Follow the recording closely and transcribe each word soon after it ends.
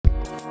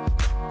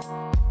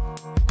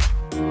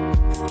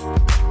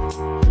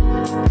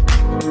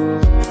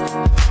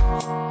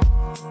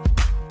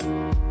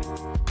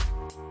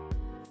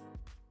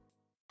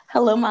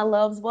Hello, my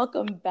loves.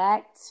 Welcome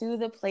back to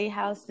the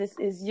Playhouse. This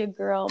is your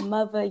girl,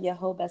 Mother, your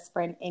whole best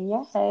friend in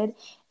your head.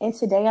 And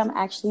today I'm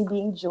actually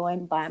being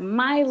joined by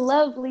my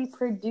lovely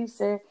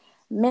producer,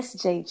 Miss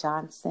J.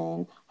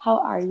 Johnson. How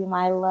are you,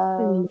 my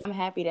love? I'm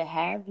happy to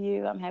have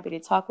you. I'm happy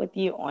to talk with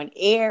you on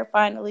air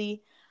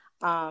finally.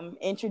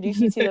 Introduce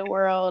you to the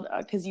world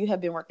because you have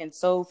been working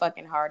so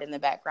fucking hard in the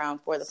background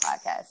for the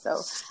podcast.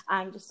 So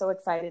I'm just so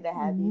excited to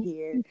have you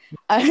here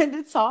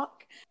to talk.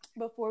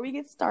 Before we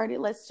get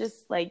started, let's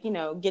just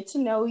get to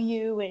know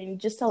you and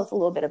just tell us a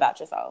little bit about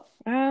yourself.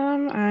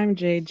 I'm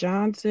Jay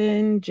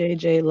Johnson,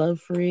 JJ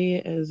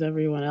Lovefree, as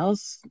everyone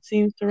else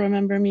seems to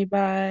remember me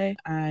by.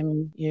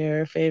 I'm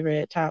your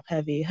favorite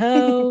top-heavy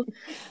hoe.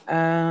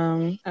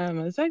 I'm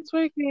a sex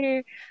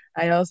worker.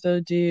 I also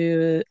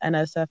do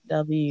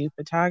NSFW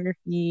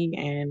photography,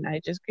 and I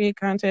just create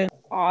content.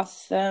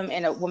 Awesome.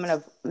 And a woman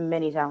of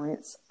many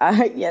talents.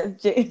 Yes,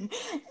 Jay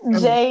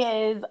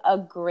is a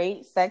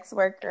great sex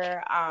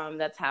worker.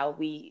 That's how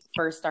we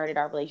first started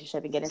our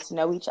relationship and getting to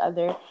know each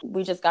other.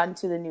 We just got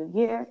into the new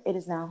year. It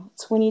is now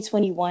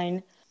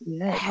 2021.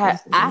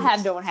 Yes, I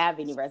don't have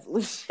any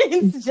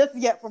resolutions just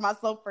yet for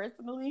myself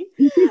personally.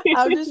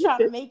 I'm just trying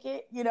to make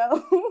it,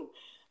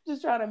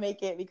 just trying to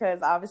make it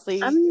because obviously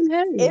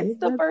it's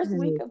the first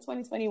week of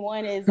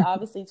 2021 is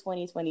obviously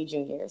 2020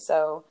 junior.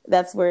 So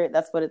that's what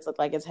it's looked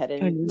like it's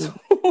heading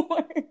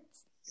towards.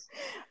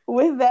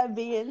 With that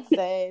being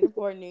said,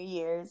 for New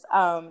Year's,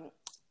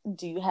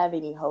 do you have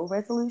any hoe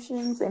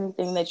resolutions?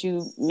 Anything that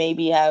you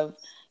maybe have,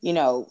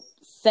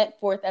 set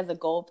forth as a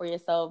goal for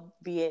yourself,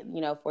 be it,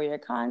 for your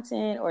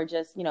content or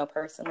just,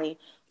 personally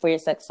for your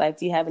sex life?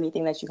 Do you have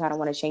anything that you kind of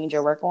want to change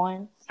or work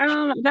on?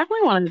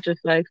 Definitely wanted to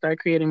just start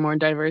creating more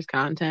diverse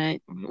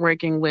content,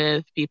 working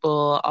with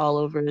people all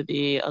over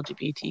the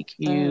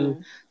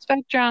LGBTQ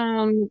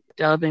spectrum,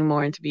 delving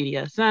more into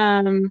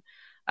BDSM,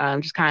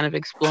 just kind of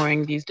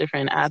exploring these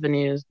different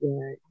avenues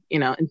that,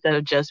 instead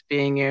of just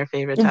being your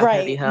favorite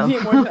top-heavy hoe.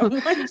 Right, more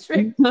than one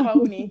trick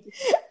pony.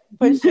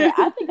 For sure.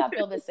 I think I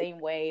feel the same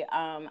way.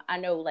 I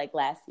know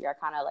last year I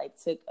kind of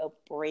took a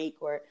break,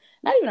 or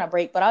not even a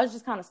break, but I was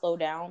just kind of slowed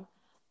down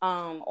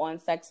on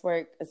sex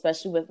work,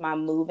 especially with my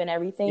move and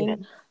everything. Yeah.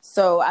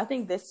 So I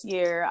think this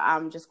year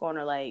I'm just going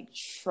to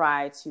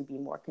try to be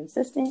more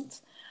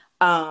consistent.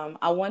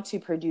 I want to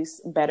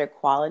produce better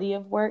quality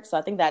of work. So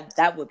I think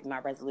that would be my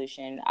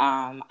resolution.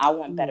 I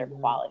want better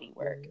quality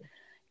work.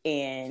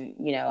 And,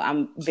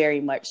 I'm very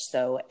much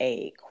so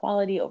a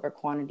quality over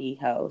quantity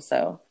hoe.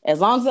 So as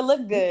long as it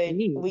look good,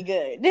 we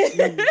good.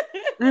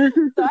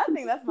 So I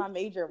think that's my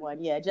major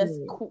one. Yeah, just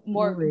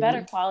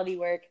better quality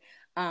work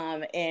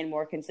and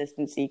more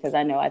consistency, because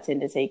I know I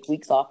tend to take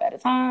weeks off at a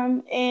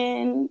time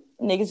and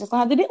niggas just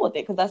gonna have to deal with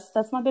it because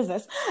that's my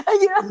business.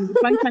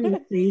 2020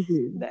 was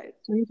crazy.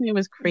 2020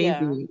 was crazy.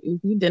 Yeah.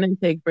 If you didn't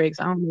take breaks,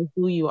 I don't know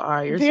who you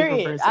are. You're Period.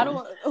 a super person.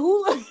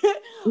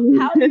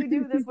 How do you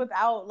do this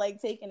without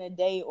taking a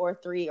day or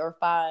 3 or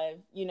 5,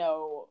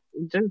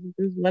 Just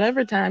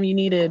whatever time you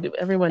needed,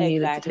 everyone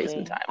needed to take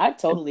some time. I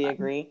totally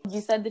agree. You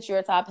said that you're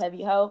a top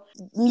heavy hoe.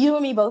 You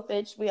and me both,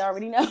 bitch. We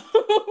already know.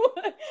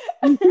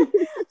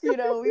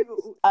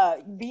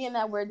 Being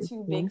that we're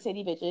two big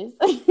titty bitches.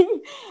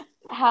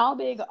 How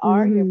big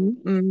are your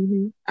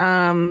boobies?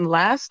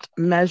 Last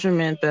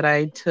measurement that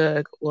I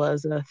took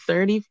was a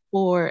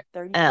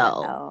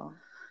 34L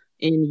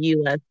in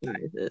US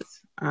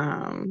sizes.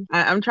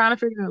 I'm trying to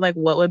figure out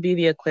what would be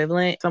the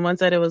equivalent. Someone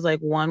said it was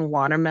one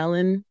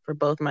watermelon for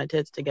both my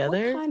tits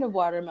together. What kind of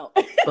watermelon?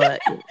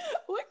 But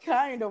what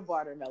kind of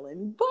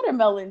watermelon?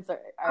 Watermelons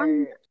are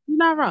you're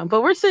not wrong,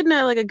 but we're sitting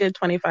at a good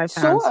 25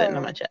 pounds sitting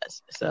on my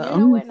chest. So you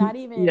know what? Not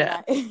even.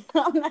 Yeah.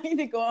 I'm not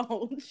even going to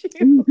hold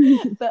you.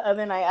 The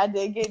other night I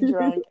did get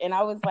drunk and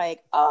I was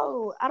like,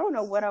 oh, I don't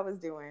know what I was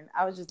doing.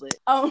 I was just lit.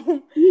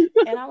 And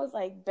I was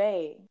like,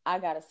 babe, I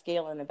got a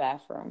scale in the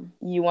bathroom.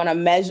 You want to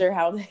measure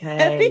how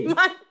heavy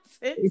my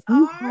tits are?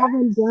 You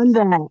haven't done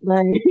that.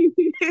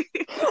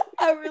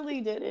 I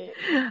really did it.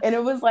 And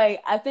it was I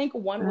think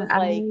one was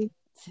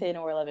 10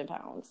 or 11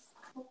 pounds.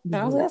 And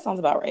I was like, that sounds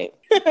about right.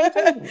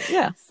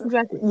 Yeah,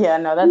 exactly. Yeah,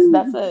 no, that's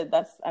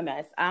a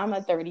mess. I'm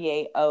a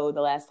 38O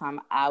the last time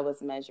I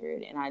was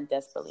measured, and I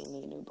desperately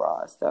need new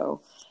bras.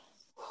 So,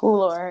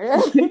 Lord. I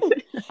was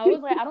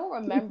I don't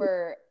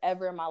remember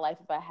ever in my life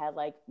if I had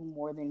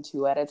more than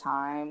 2 at a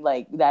time,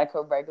 that I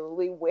could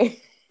regularly wear.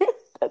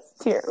 That's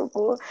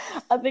terrible.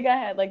 I think I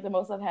had the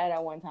most I've had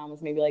at one time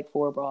was maybe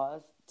 4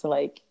 bras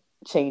to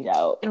change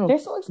out. Oh, they're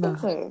so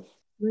expensive.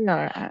 We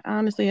are.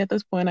 Honestly, at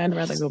this point, I'd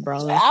rather go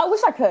braless. I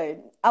wish I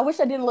could. I wish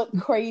I didn't look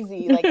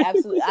crazy.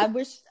 Absolutely. I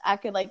wish I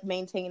could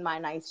maintain my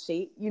nice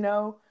shape,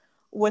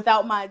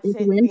 without my tits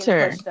being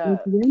pushed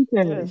up. It's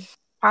winter.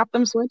 Pop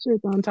them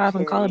sweatshirts on top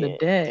and call it a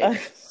day.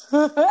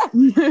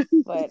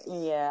 But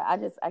yeah,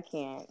 I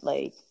can't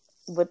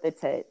with the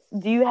tits.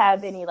 Do you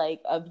have any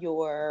of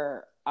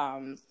your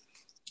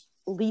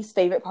least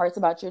favorite parts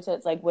about your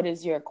tits? What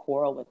is your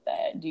quarrel with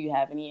that? Do you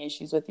have any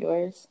issues with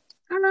yours?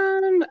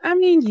 I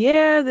mean,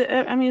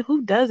 yeah, I mean,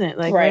 who doesn't?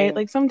 Like, right? Right.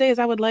 Like some days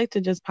I would like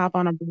to just pop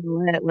on a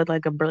bralette with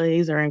like a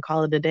blazer and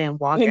call it a day and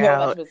walk And go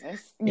about out, your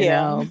business.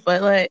 Yeah.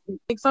 But like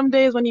some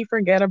days when you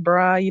forget a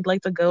bra, you'd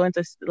like to go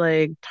into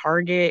like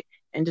Target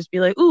and just be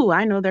like, "Ooh,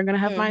 I know they're gonna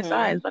have my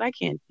size," Mm-hmm. but I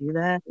can't do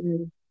that.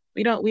 And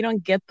we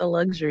don't get the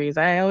luxuries.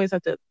 I always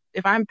have to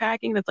if I'm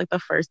packing, that's like the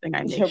first thing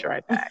I make sure I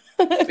pack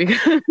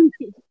because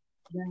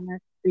yeah,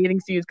 bathing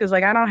suits because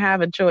like I don't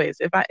have a choice.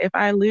 If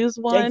I lose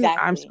one,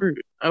 I'm Exactly.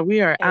 screwed.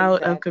 We are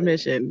out of Exactly.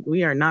 commission.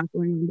 We are not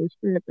going on this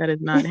trip. That is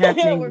not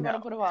happening. We're No,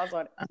 gonna put a pause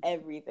on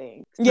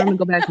everything. it's Yeah. time to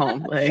go back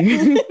home. Like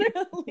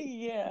Literally,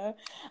 yeah.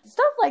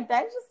 Stuff like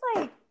that. It's just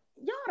like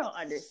y'all don't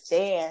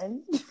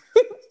understand.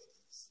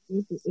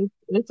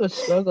 it's a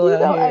struggle You out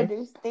don't here.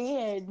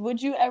 understand.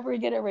 Would you ever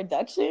get a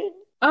reduction?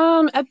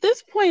 At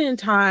this point in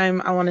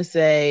time, I want to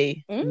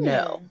say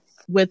no Mm.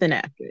 with an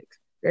asterisk,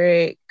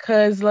 right?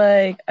 Because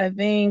like I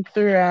think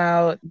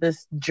throughout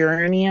this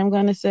journey, I'm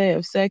gonna say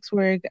of sex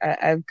work,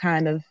 I've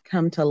kind of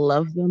come to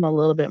love them a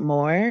little bit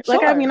more.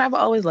 Like I mean, Sure. I've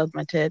always loved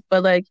my tits,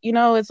 but like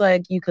it's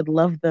like you could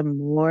love them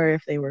more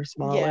if they were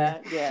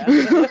smaller. Yeah,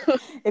 yeah.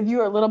 If you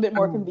were a little bit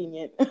more Um,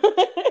 convenient.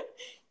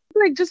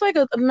 like just like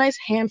a nice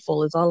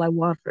handful is all I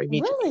want for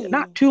each of you,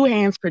 not Really? two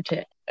hands per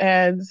tit.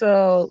 And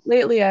so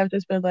lately I've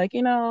just been like,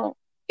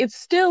 it's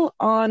still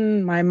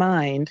on my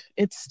mind.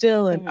 It's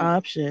still an Hmm.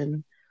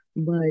 option,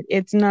 but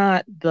it's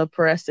not the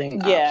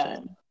pressing Yeah.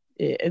 option.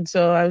 And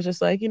so I was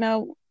just like, we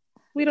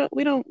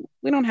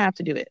don't have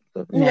to do it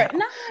Right. now.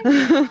 Nah,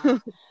 yeah.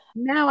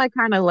 Now I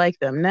kind of like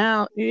them.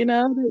 Now,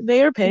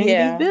 they are paying these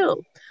Yeah.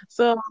 bills.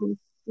 So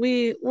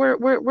we're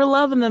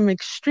loving them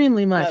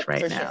extremely much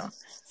right For sure. now.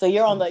 So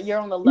you're on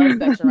the love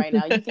spectrum right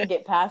now. You can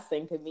get past the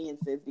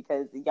inconveniences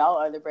because y'all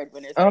are the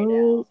breadwinners right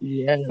Oh, now.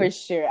 yes. For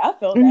sure. I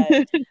feel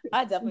that.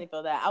 I definitely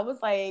feel that. I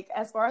was like,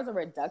 as far as a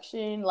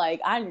reduction,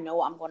 like I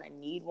know I'm gonna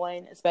need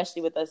one,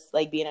 especially with us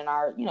like being in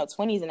our,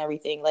 20s and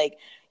everything. Like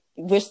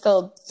we're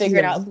still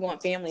figuring Yeah. out if we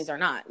want families or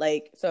not.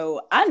 Like,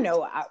 so I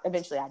know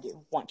eventually I do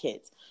want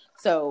kids.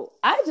 So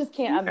I just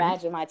can't Okay.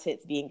 imagine my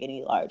tits being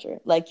any larger.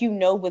 Like,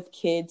 with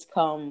kids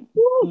come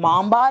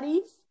mom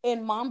bodies,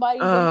 and mom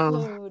bodies Oh,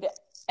 include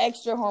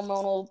extra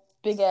hormonal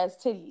big ass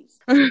titties.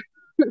 no,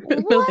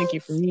 thank What? you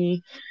for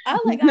me. I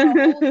like got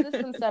a whole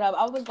system set up.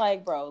 I was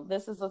like, bro,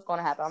 this is what's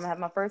gonna happen. I'm gonna have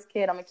my first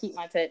kid, I'm gonna keep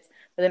my tits.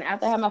 But then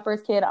after I have my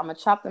first kid, I'm gonna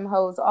chop them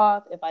hoes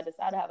off. If I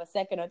decide to have a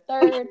second or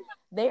third,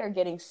 they are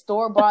getting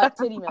store-bought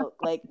titty milk.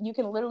 Like you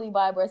can literally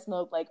buy breast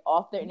milk like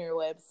off the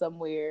interweb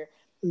somewhere.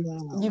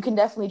 Wow. You can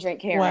definitely drink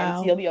Karen's.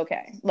 Wow. You'll be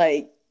okay.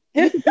 Like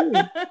You can do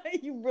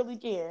it. you really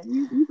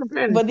can. You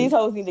prepared But these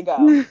hoes need to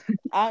go.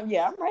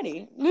 Yeah, I'm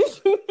ready.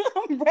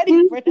 I'm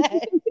ready for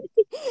that.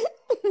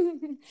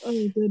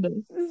 Oh,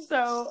 goodness.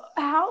 So,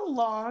 how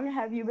long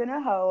have you been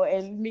a hoe?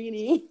 And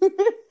meaning,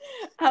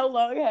 how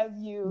long have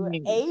you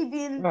Man.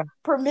 been Oh,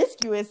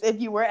 promiscuous? If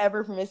you were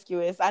ever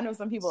promiscuous, I know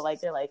some people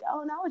they're like,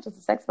 oh no, it's just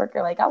a sex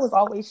worker. Like I was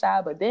always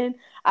shy, but then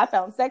I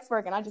found sex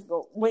work and I just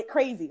went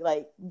crazy.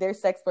 Like their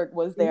sex work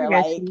was I there,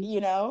 got like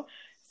you.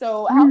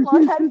 So, how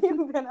long have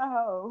you been a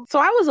hoe? So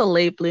I was a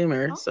late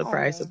bloomer.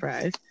 Surprise, Oh.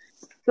 surprise.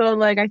 So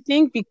like I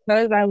think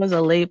because I was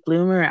a late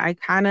bloomer, I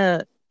kind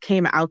of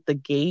came out the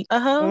gate a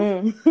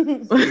hoe.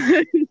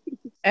 Mm.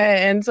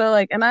 And so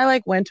and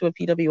I went to a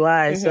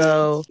PWI, Mm-hmm.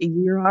 so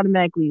you're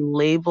automatically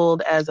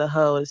labeled as a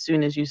hoe as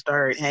soon as you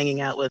start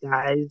hanging out with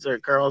guys or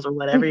girls or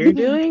whatever you're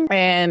doing.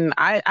 And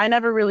I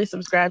never really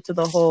subscribed to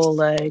the whole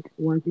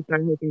once you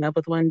start hooking up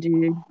with one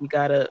dude,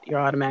 you're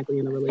automatically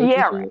in a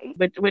Yeah, relationship.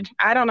 right. Which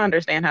I don't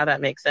understand how that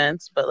makes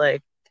sense, but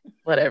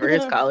whatever,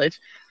 it's college.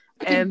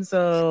 And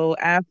so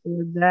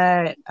after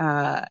that,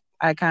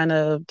 I kind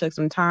of took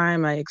some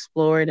time. I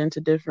explored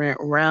into different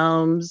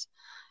realms,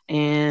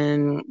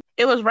 and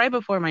it was right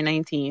before my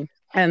 19th.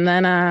 And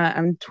then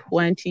I'm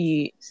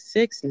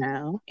 26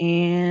 now,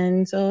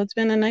 and so it's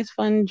been a nice,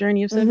 fun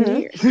journey of 7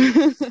 years.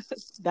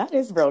 That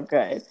is real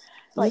good.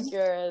 Like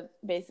your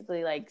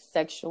basically like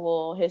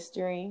sexual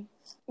history.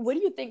 What do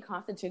you think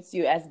constitutes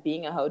you as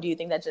being a hoe? Do you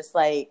think that's just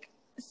like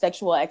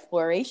sexual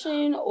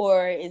exploration,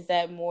 or is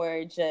that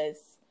more just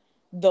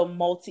the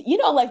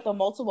like the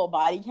multiple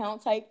body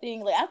count type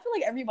thing? Like I feel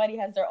like everybody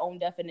has their own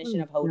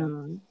definition of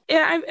hodom.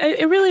 Yeah,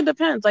 it really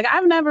depends. Like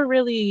I've never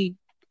really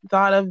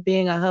thought of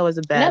being a hoe as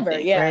a bad Never,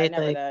 thing, yeah, right?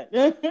 never that.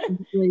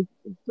 Like,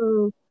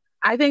 so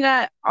I think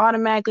I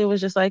automatically was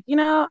just like,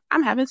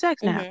 I'm having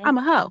sex now. Mm-hmm. I'm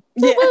a hoe.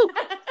 Yeah. Woo,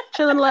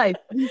 chilling life.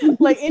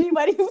 Like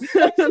anybody who's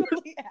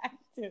sexually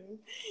active.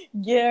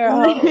 Yeah.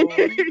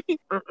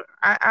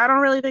 I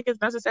don't really think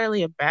it's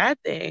necessarily a bad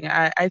thing.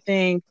 I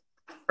think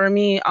for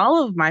me,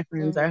 all of my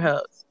friends are Mm-hmm.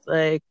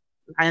 hoes.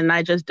 And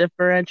I just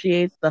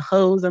differentiate the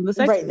hoes and the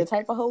sex Right, the workers.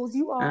 type of hoes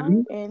you are,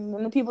 and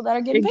the people that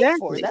are getting paid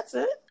for it. Exactly. That's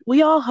it.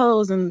 We all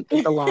hoes in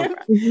the long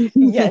run.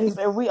 Yes,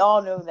 and we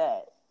all know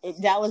that.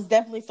 Dallas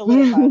definitely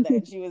solidified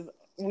that.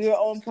 We were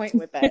on point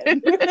with that.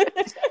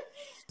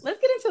 Let's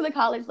get into the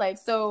college life.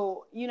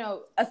 So,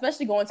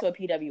 especially going to a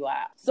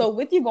PWI. So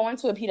with you going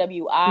to a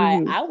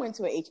PWI, I went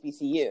to a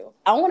HBCU.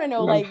 I want to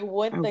know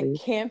what the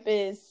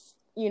campus,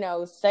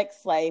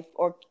 sex life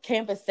or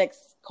campus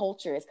sex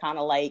culture is kind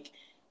of like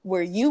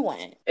where you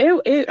went?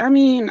 I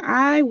mean,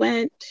 I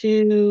went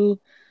to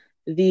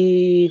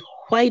the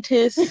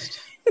whitest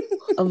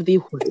of the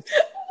white,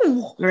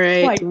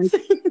 right? White. Like,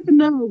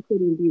 no,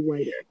 couldn't be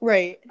whiter.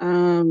 Right.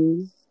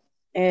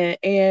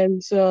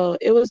 And so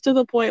it was to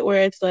the point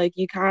where it's like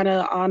you kind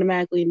of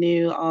automatically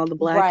knew all the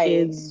black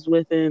kids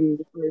within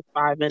the first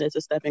 5 minutes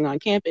of stepping on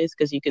campus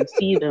because you could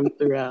see them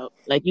throughout.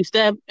 Like you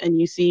step and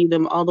you see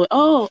them all the way.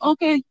 Oh,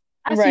 okay,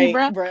 I see you,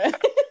 bruh.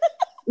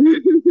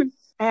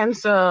 And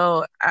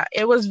so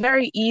it was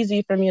very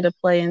easy for me to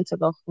play into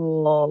the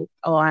whole,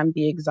 oh, I'm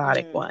the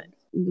exotic one.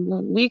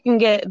 We can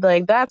get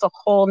like, that's a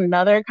whole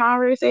nother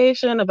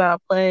conversation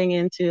about playing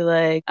into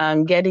like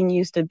getting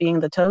used to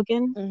being the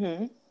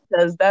token.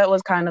 Because that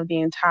was kind of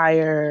the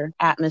entire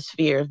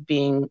atmosphere of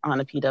being on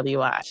a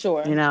PWI.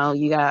 Sure.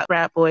 You got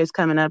frat boys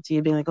coming up to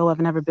you being like, oh,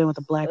 I've never been with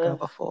a black girl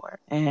before.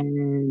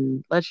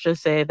 And let's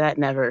just say that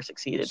never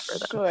succeeded for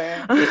them.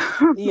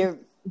 Sure. You're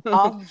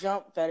off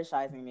jump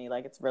fetishizing me.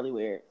 Like, it's really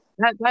weird.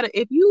 That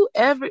if you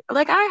ever,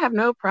 like, I have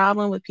no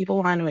problem with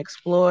people wanting to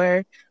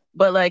explore.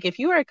 But, like, if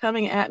you are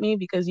coming at me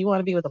because you want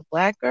to be with a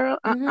black girl,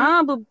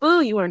 boo-boo,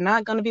 you are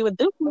not going to be with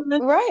this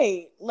woman.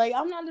 Right. Like,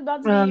 I'm not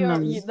about to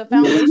be the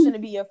foundation to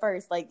be your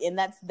first. Like, and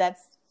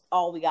that's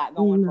all we got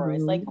going for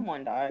us. Like, come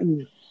on, dog.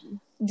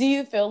 Do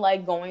you feel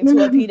like going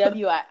to a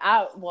PWI?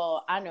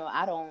 I know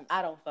I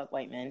don't fuck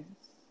white men.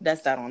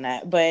 That's not on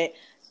that. But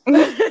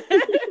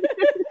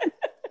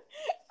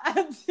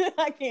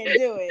I can't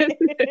do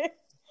it.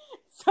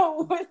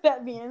 So with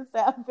that being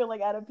said, I feel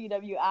like at a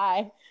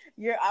PWI,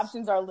 your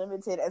options are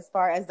limited as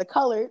far as the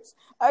colors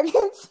are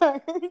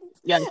concerned.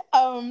 Yes.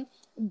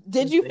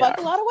 Did you fuck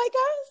a lot of white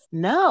guys?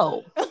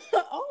 No.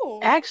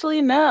 Oh.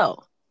 Actually, no.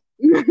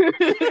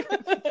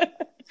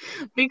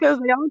 Because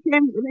they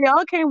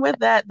all came with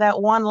that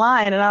one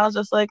line, and I was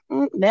just like,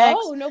 next.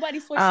 Oh,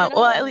 nobody switched it up.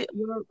 Okay.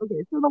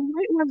 So the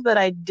white ones that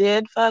I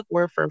did fuck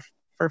were for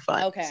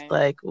fun. Okay.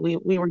 Like we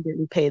were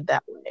getting paid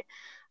that way.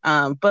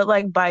 But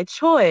like by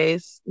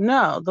choice,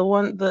 no.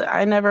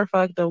 I never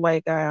fucked a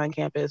white guy on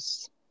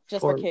campus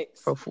just for kicks.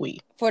 For free.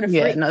 For the free.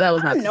 Yeah, no, that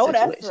was not the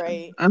situation. That's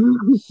right.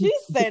 She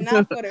said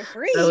not for the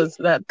free.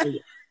 That.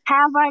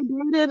 Have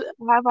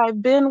I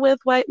been with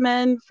white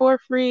men for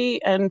free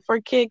and for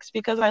kicks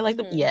because I like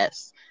them?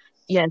 Yes,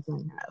 I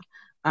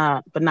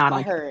have. But not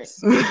on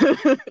campus.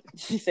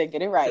 She said,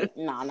 get it right.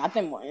 Nah, not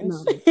them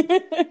ones.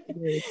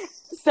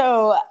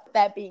 So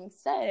that being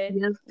said,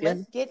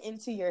 let's get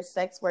into your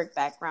sex work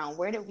background.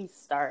 Where did we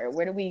start?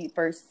 Where did we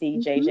first see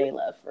JJ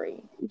Love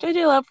Free?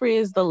 JJ Love Free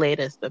is the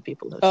latest that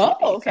people have seen.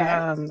 Oh, okay.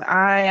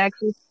 I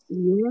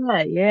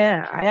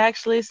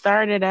actually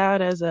started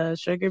out as a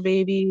sugar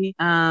baby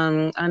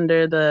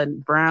under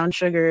the Brown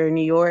Sugar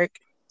New York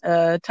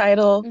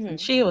title.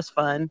 She was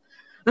fun.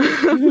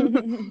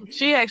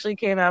 She actually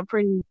came out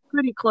pretty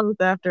close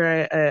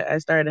after I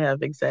started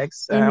having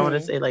sex. I want to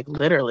say like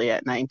literally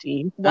at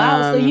 19.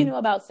 Wow, so you knew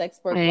about sex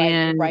work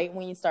like right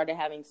when you started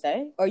having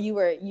sex, or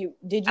did you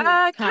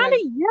kind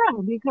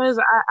of because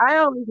I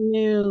always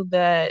knew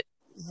that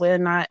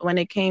when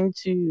it came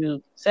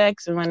to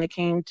sex and when it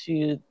came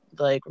to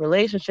like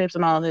relationships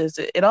and all this,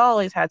 it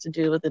always had to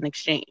do with an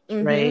exchange,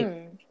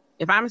 right?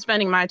 If I'm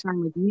spending my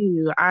time with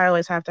you, I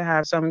always have to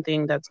have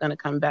something that's going to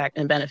come back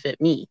and benefit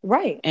me.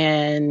 Right.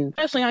 And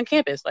especially on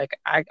campus, like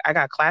I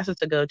got classes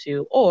to go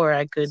to, or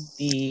I could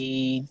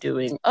be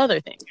doing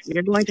other things.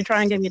 You're going to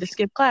try and get me to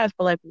skip class,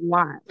 but like,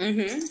 why?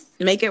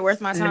 Make it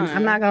worth my time.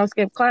 I'm not going to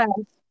skip class.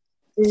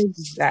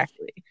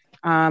 Exactly.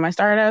 I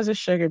started as a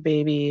sugar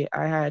baby.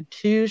 I had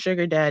 2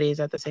 sugar daddies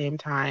at the same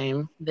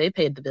time. They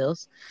paid the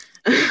bills.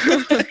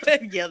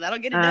 Yeah, that'll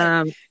get it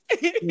done.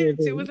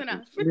 2 was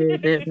enough. That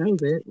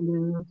was it.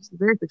 Yeah, it was a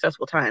very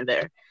successful time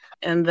there.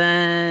 And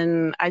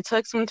then I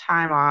took some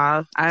time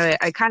off.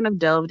 I kind of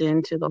delved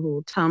into the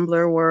whole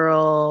Tumblr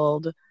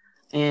world.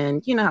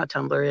 And you know how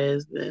Tumblr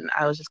is. And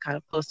I was just kind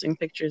of posting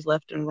pictures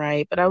left and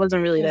right, but I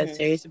wasn't really that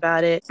serious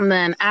about it. And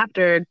then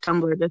after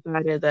Tumblr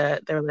decided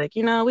that they were like,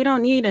 we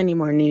don't need any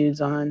more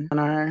nudes on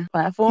our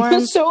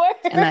platform. Sure.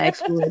 And I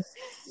explored.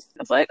 I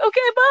was like,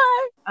 okay,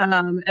 bye.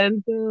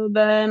 And so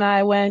then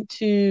I went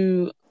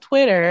to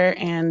Twitter,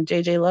 and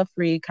JJ Love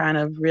Free kind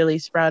of really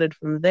sprouted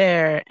from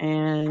there.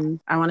 And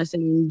I want to say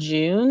in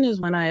June is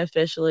when I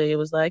officially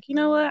was like, you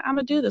know what, I'm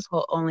gonna do this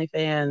whole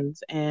OnlyFans,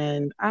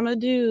 and I'm gonna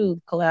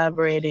do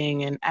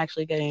collaborating and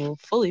actually getting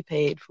fully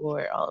paid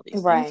for all of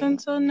these things.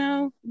 And so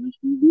now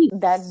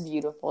that's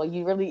beautiful.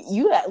 You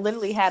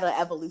literally had an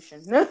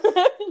evolution.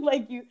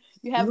 Like you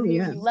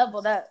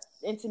leveled up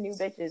into new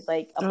bitches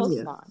like a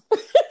Pokemon.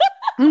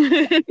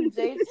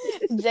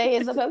 Jay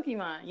is a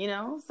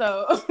Pokemon,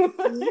 so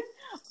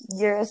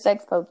you're a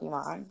sex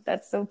Pokemon.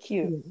 That's so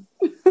cute.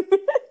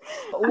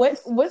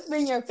 What's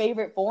been your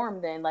favorite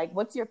form then? Like,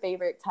 what's your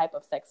favorite type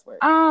of sex work?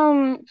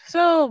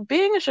 So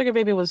being a sugar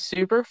baby was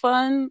super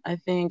fun. I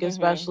think Mm-hmm.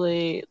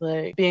 especially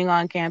like being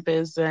on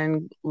campus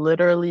and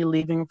literally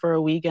leaving for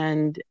a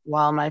weekend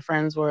while my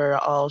friends were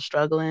all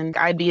struggling.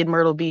 I'd be in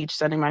Myrtle Beach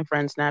sending my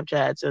friends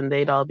Snapchats and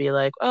they'd all be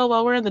like, "Oh,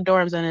 well, we're in the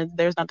dorms and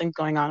there's nothing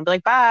going on." I'd be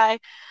like, "Bye."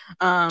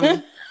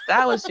 Um,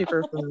 that was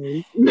super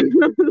fun.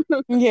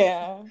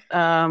 Yeah.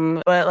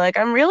 But like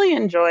I'm really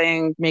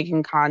enjoying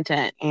making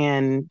content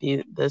and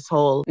this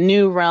whole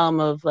new realm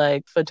of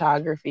like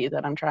photography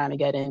that I'm trying to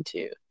get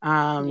into.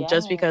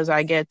 Just because I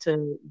Yes. get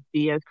to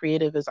be as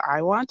creative as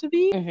I want to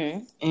be.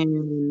 Mm-hmm.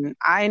 And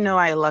I know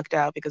I lucked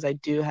out because I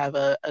do have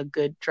a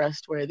good,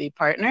 trustworthy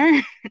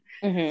partner.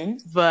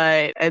 Mm-hmm.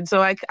 And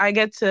so I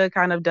get to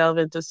kind of delve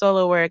into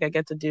solo work. I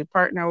get to do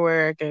partner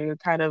work and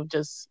kind of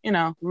just,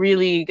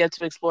 really get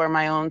to explore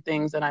my own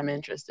things that I'm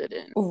interested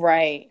in.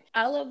 Right.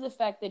 I love the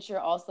fact that you're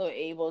also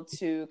able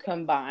to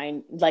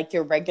combine like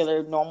your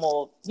regular,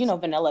 normal,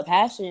 vanilla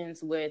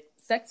passions with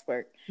sex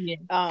work. Yeah.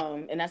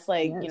 And that's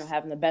like, Yes.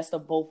 having the best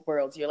of both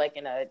worlds. You're like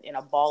in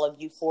a ball of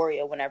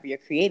euphoria whenever you're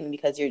creating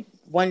because you're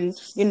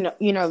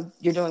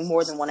doing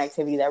more than one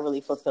activity that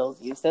really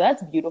fulfills you. So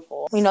that's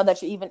beautiful. We know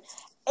that you're even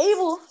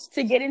able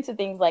to get into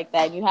things like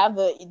that. You have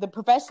the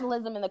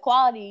professionalism and the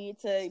quality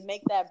to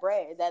make that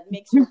bread that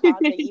makes your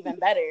content even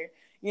better.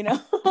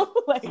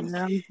 Like Yeah,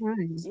 I'm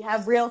trying. you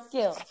have real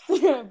skills.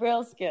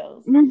 Real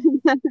skills.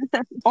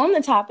 On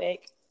the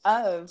topic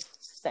of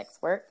sex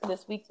work,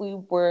 this week we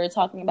were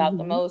talking about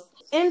the Mhm. most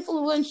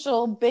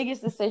influential,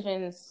 biggest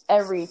decisions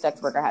every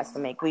sex worker has to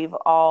make. We've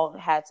all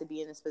had to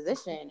be in this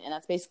position, and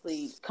that's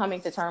basically coming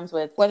to terms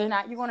with whether or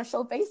not you're going to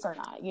show face or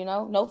not.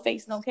 No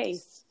face, no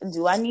case.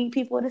 Do I need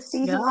people to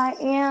see Yeah. who I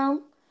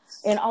am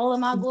in all of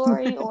my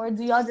glory, or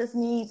do y'all just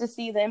need to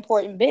see the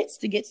important bits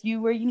to get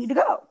you where you need to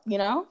go?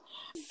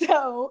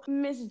 So,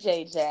 Miss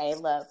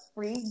JJ Love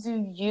Free,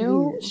 do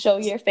you Yeah. show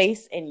your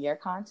face in your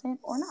content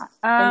or not?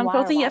 And So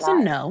why it's or a why yes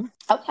and not? no.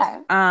 Okay.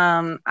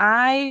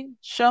 I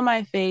show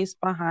my face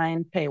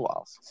behind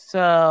paywalls.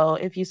 So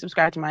if you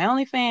subscribe to my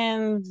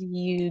OnlyFans,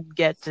 you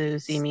get to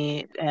see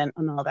me and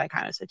all that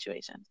kind of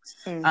situation.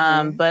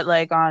 Mm-hmm. But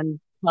like on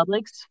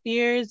public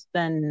spheres,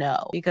 then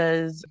no,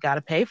 because you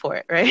gotta pay for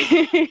it, right?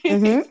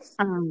 Mm-hmm.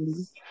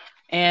 um,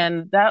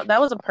 and that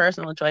was a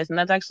personal choice, and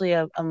that's actually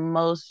a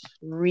most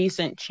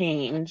recent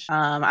change.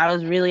 I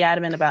was really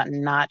adamant about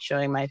not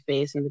showing my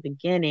face in the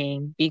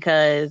beginning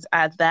because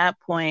at that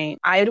point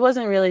I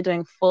wasn't really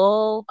doing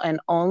full and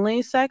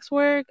only sex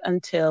work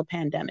until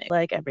pandemic,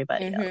 like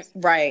everybody else.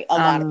 Mm-hmm. Right. A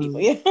lot of people.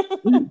 Yeah.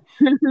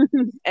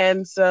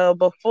 And so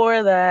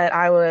before that,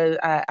 I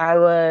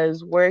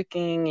was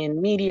working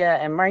in media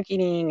and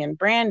marketing and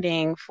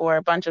branding for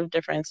a bunch of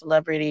different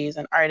celebrities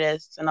and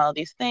artists and all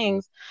these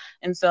things.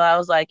 And so I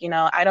was like,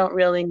 I don't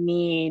really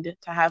need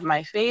to have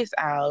my face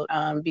out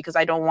because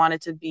I don't want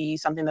it to be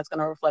something that's going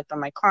to reflect on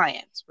my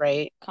clients,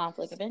 right?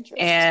 Conflict of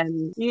interest.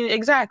 And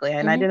exactly,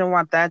 and I Mm-hmm. didn't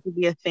want that to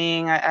be a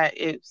thing.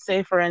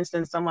 Say, for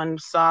instance, someone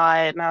saw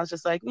it, and I was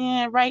just like,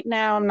 "Yeah, right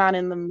now I'm not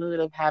in the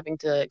mood of having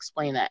to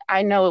explain that."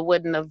 I know it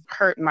wouldn't have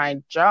hurt my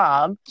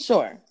job,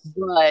 Sure.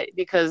 but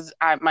because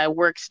my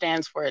work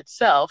stands for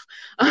itself.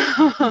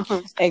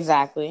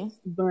 Exactly.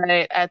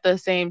 But at the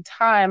same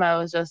time, I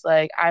was just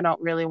like, I don't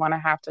really want to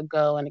have to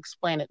go and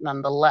explain it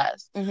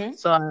nonetheless. Mm-hmm.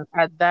 So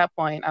at that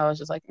point, I was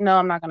just like, no,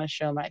 I'm not going to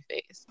show my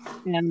face.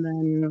 And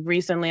then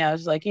recently, I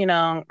was like,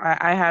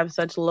 I have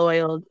such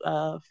loyal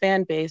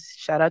fan base.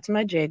 Shout out to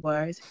my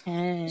Jaguars.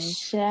 Hey.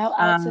 Shout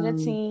out to the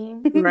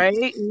team. Right?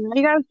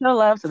 You gotta show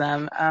love to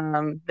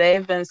them.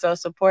 They've been so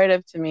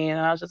supportive to me, and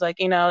I was just like,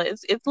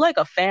 it's like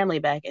a family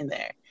back in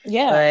there.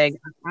 Yeah. Like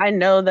I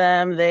know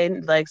them. They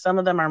like some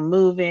of them are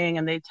moving,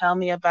 and they tell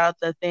me about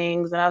the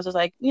things, and I was just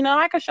like,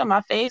 I can show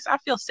my face. I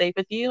feel safe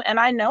with you, and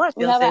I know I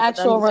We feel have an safe with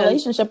them actual because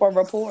relationship or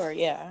rapport.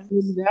 Yeah.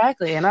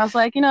 exactly. And I was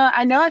like,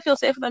 I know I feel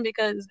safe with them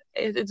because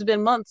it's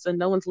been months and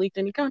no one's leaked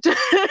any content.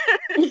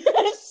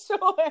 Sure.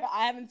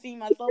 I haven't seen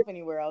myself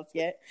anywhere else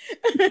yet.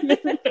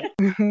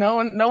 No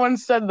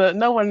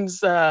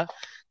one's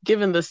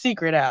given the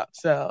secret out.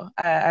 So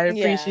I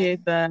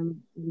appreciate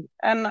them.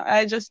 And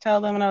I just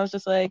tell them, and I was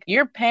just like,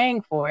 you're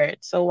paying for it.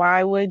 So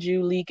why would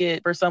you leak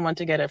it for someone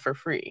to get it for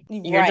free?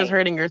 You're just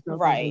hurting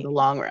yourself in the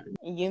long run.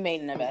 You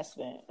made an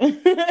investment.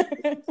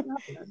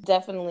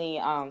 Definitely.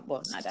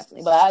 Well, not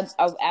definitely, but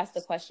I asked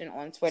the question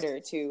on Twitter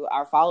to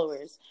our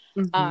followers.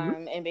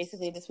 Mm-hmm. And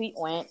basically the tweet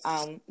went,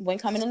 when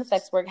coming into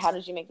sex work, how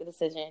did you make the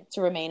decision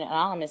to remain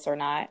anonymous or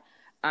not?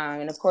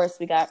 And of course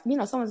we got,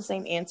 some of the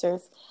same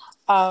answers.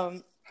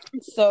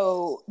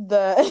 So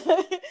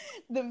the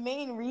the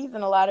main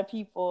reason a lot of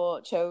people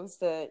chose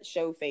to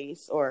show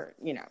face or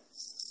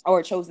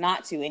chose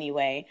not to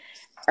anyway,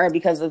 or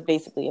because of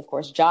basically, of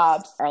course,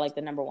 jobs are like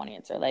the number one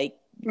answer. Like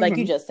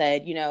you just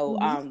said,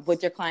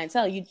 with your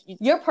clientele,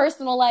 your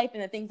personal life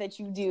and the things that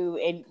you do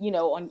and,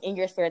 in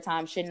your spare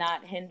time should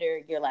not hinder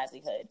your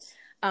livelihood.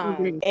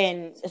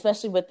 And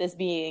especially with this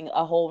being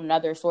a whole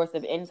nother source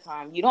of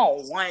income, you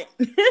don't want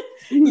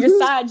your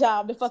side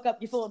job to fuck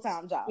up your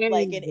full-time job,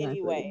 like in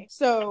any way.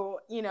 So,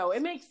 you know,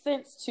 it makes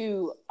sense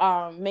to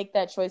make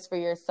that choice for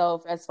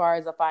yourself as far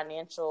as a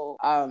financial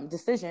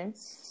decision,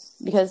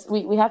 because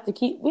we have to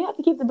keep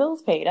the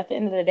bills paid at the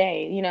end of the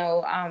day. You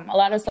know, a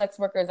lot of sex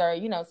workers are,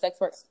 you know,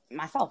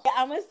 myself.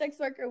 I'm a sex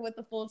worker with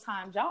a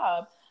full-time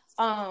job.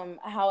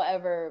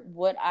 However,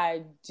 what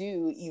I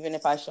do, even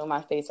if I show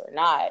my face or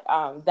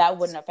not, that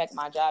wouldn't affect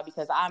my job,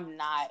 because I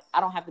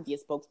don't have to be a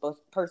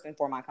spokesperson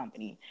for my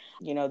company.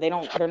 You know,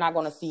 they're not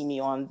going to see me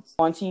on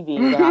TV.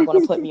 They're not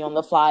going to put me on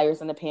the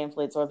flyers and the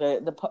pamphlets or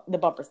the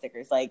bumper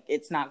stickers. Like,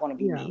 it's not going to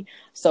be me.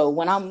 So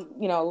when I'm,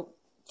 you know,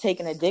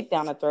 taking a dick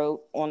down the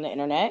throat on the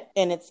internet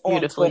and it's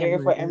on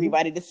Twitter for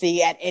everybody to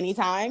see at any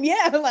time,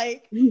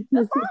 like,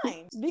 that's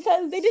fine,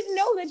 because they didn't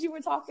know that you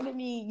were talking to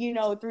me, you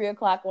know,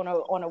 3:00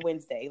 on a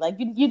Wednesday. Like,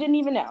 you didn't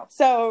even know.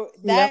 So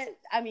that,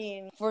 I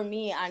mean, for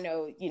me, I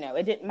know, you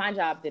know, my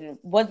job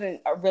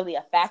wasn't really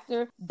a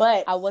factor,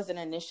 but I wasn't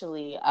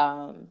initially,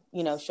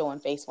 you know, showing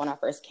face when I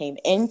first came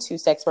into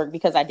sex work,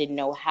 because I didn't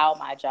know how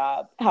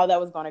that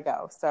was going to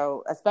go.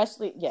 So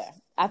especially,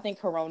 I think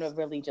Corona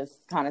really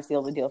just kind of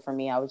sealed the deal for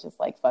me. I was just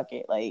like, fuck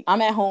it. Like,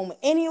 I'm at home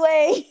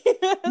anyway.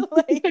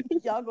 Like,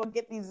 y'all go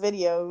get these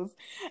videos.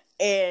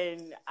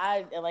 And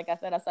like I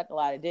said, I suck a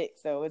lot of dick.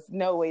 So it's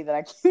no way that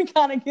I can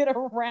kind of get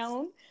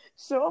around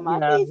showing my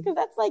face, because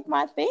that's like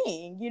my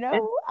thing, you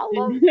know? I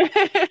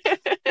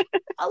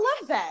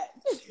love that.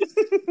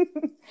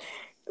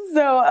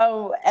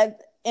 So,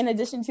 in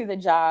addition to the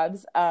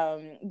jobs,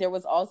 there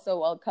was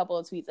also a couple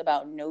of tweets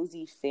about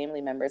nosy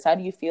family members. How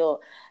do you feel?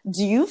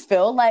 Do you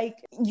feel like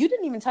you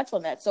didn't even touch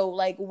on that? So,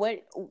 like,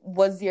 what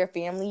was your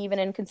family even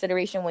in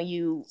consideration when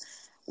you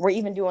were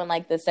even doing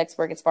like the sex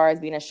work, as far as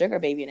being a sugar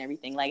baby and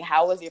everything? Like,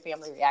 how was your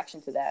family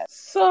reaction to that?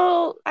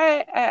 So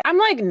I'm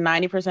like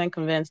 90%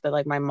 convinced that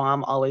like my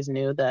mom always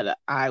knew that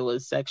I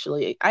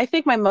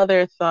think my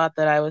mother thought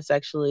that I was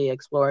sexually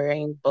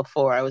exploring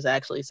before I was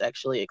actually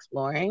sexually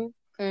exploring.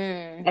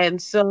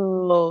 And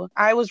so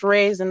I was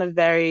raised in a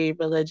very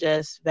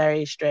religious,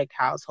 very strict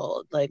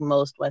household, like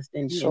most West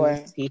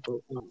Indian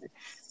people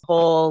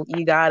are.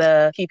 You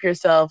gotta keep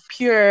yourself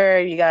pure,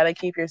 you gotta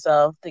keep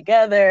yourself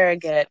together,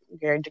 get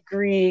your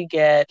degree,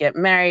 get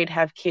married,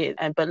 have kids,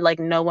 but like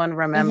no one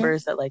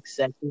remembers that like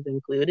sex is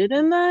included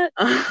in that.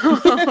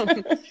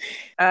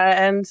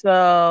 And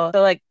so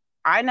like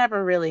I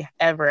never really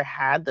ever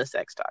had the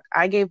sex talk.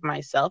 I gave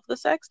myself the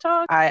sex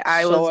talk.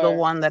 I was the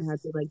one that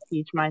had to like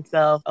teach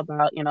myself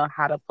about, you know,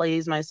 how to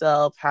please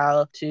myself,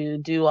 how to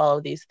do all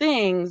of these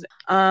things.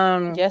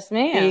 Yes,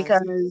 ma'am.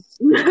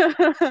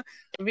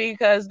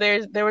 Because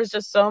there was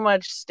just so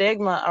much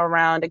stigma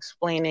around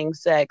explaining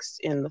sex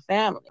in the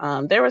family.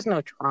 There was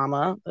no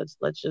trauma.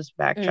 Let's just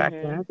backtrack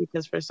there,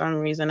 because for some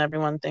reason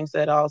everyone thinks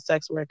that all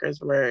sex workers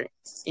were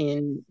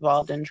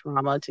involved in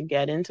trauma to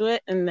get into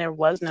it, and there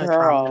was no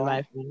trauma in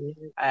my family.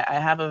 I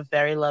have a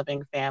very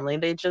loving family.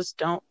 They just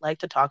don't like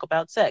to talk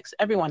about sex.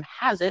 Everyone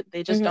has it.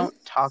 They just don't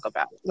talk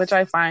about it, which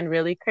I find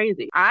really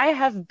crazy. I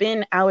have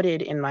been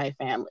outed in my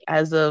family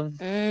as of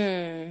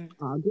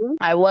August.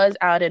 I was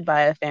outed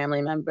by a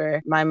family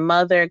member. My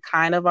mother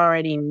kind of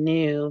already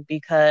knew,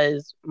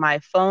 because my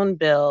phone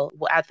bill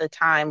at the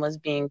time was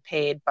being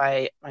paid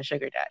by my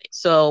sugar daddy.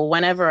 So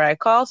whenever I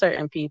call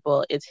certain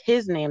people, it's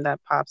his name that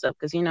pops up,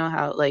 because you know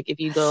how like if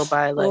you go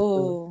by like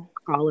the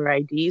caller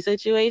ID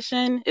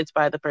situation, it's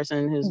by the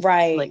person who's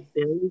like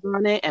bill is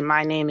on it, and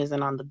my name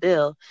isn't on the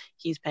bill.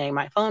 He's paying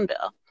my phone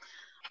bill.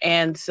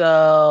 And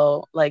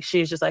so, like,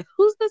 she's just like,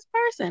 who's this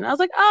person? I was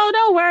like, oh,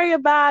 don't worry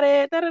about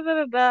it. Da, da, da,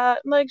 da, da.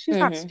 Like, she's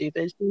not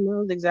stupid. She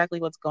knows exactly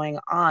what's going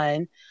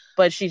on.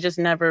 But she just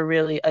never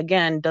really,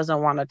 again,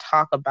 doesn't want to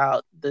talk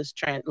about this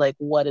trend, like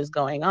what is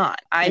going on.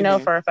 I know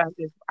for a fact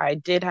if I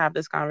did have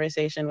this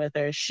conversation with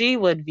her, she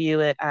would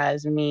view it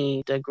as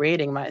me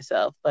degrading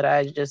myself. But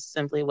I just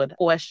simply would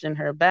question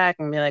her back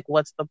and be like,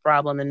 what's the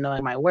problem in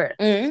knowing my worth?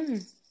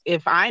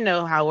 If I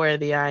know how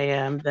worthy I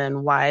am,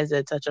 then why is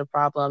it such a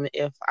problem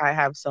if I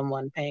have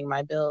someone paying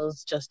my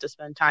bills just to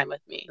spend time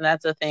with me? And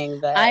that's a thing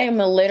that I am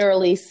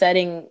literally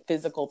setting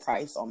physical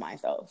price on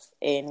myself.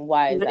 And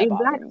why is that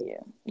bothering you?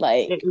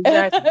 Like,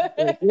 like,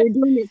 you're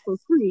doing it for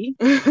free.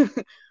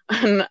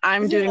 And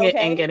I'm doing it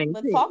and getting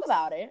Let's talk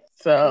about it.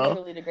 So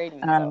literally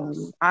degrading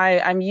themselves.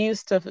 I'm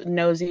used to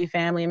nosy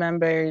family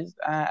members.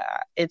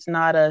 It's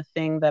not a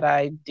thing that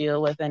I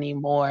deal with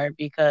anymore,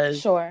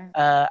 because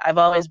I've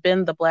always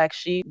been the black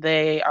sheep.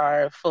 They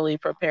are fully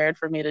prepared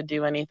for me to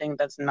do anything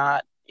that's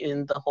not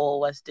in the whole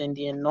West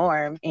Indian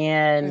norm.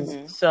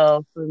 And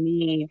so for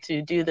me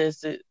to do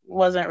this, it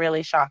wasn't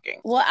really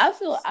shocking. Well,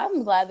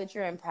 I'm glad that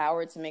you're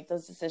empowered to make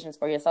those decisions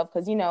for yourself,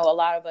 because, you know, a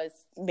lot of us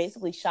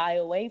basically shy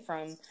away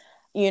from,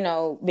 you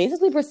know,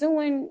 basically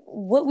pursuing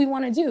what we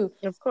want to do.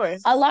 Of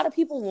course. A lot of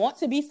people want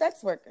to be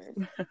sex workers.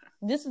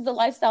 this is the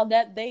lifestyle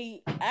that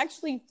they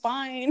actually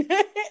find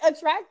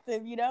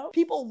attractive. You know,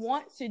 people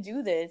want to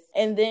do this,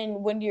 and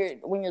then when you're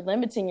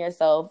limiting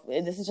yourself,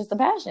 this is just a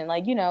passion.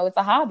 Like, you know, it's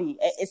a hobby.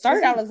 It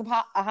started out as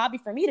a hobby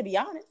for me, to be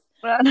honest.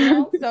 You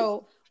know,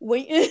 so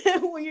when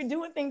you're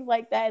doing things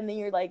like that, and then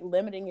you're like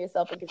limiting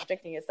yourself and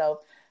constricting yourself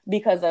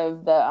because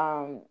of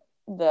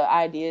the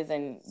ideas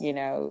and, you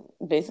know,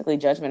 basically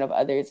judgment of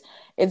others,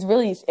 it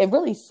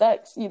really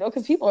sucks, you know,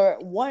 because people are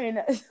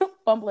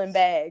fumbling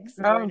bags,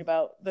 worried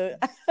about the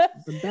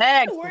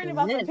bags, worrying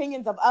about the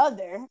opinions of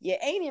other. You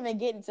ain't even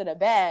getting to the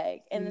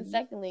bag. And then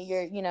secondly,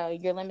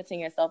 you're limiting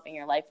yourself in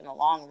your life in the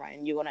long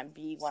run. You're gonna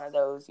be one of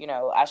those, you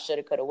know, I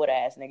shoulda, coulda, woulda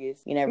ass niggas.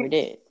 You never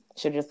did.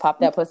 Should just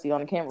pop that pussy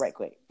on the camera right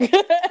quick.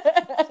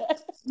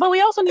 But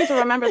we also need to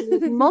remember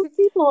that most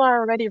people are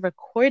already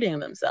recording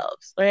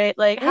themselves, right?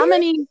 Like, how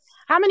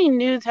many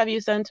nudes have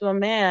you sent to a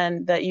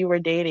man that you were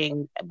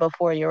dating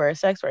before you were a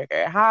sex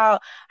worker? How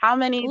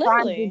many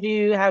times did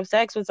you have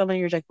sex with somebody?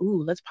 You're like,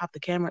 ooh, let's pop the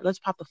camera, let's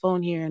pop the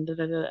phone here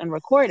and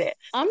record it.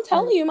 I'm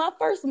telling you, my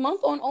first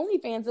month on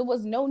OnlyFans, it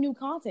was no new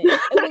content.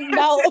 It was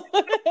about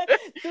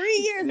 3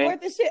 years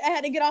worth of shit I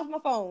had to get off my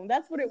phone.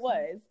 That's what it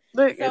was.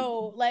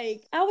 So,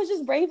 like, I was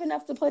just brave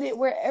enough to put it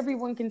where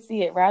everyone can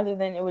see it, rather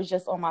than it was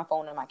just on my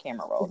phone and my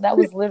camera roll. That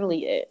was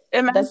literally it.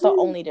 That's the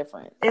only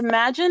difference.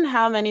 Imagine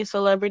how many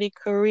celebrity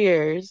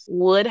careers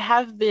would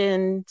have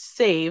been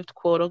saved,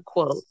 quote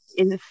unquote,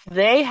 if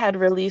they had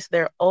released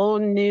their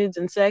own nudes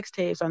and sex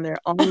tapes on their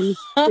own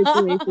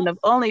situation of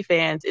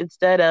OnlyFans,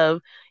 instead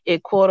of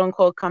it, quote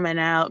unquote, coming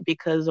out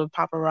because of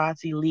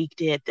paparazzi leaked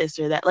it, this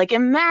or that. Like,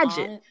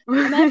 imagine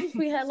if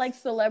we had like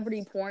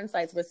celebrity porn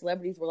sites where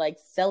celebrities were like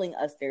selling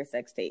us their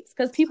sex tapes,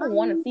 because people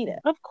want to see that.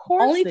 Of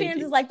course,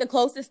 OnlyFans is like the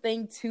closest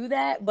thing to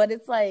that, but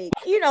it's like,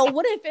 you know,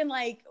 what if in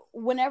like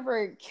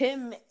whenever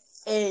Kim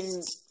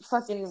and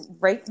fucking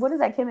what is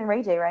that, Kim and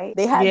Ray J, right?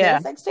 They had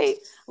their sex tape.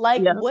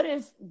 Like, what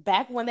if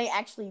back when they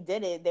actually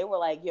did it, they were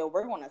like, yo,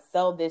 we're going to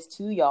sell this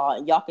to y'all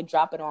and y'all could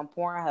drop it on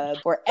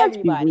Pornhub for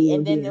everybody.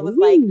 And then it was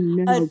like,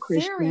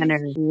 Kris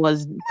Jenner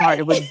was part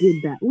of what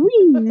did that.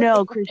 We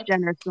know Kris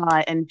Jenner saw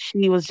it and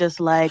she was just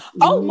like,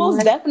 oh,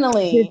 most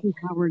definitely. This is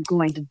how we're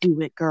going to do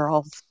it,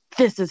 girls.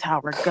 This is how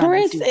we're going to do it.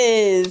 Kris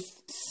is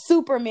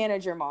super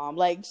manager mom.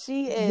 Like,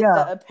 she is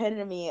the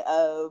epitome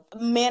of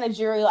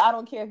managerial. I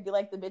don't care if you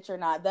like the bitch or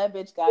not. That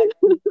bitch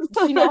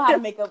she know how to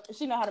make a check.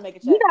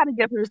 You gotta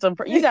give her some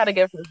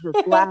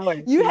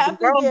flowers. You have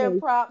to give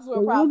props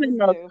where props is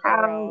due.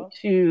 How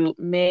to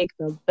make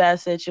the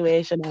best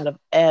situation out of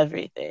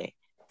everything.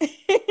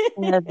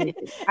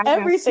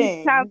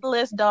 Everything.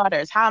 Capitalist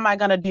daughters. How am I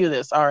gonna do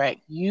this? All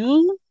right,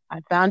 I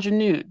found your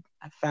nude.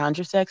 I found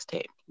your sex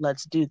tape.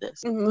 Let's do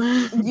this.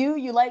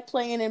 You like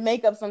playing in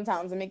makeup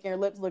sometimes and making your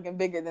lips looking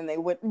bigger than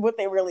what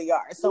they really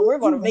are. So we're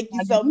gonna make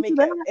you sell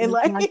makeup and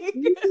like.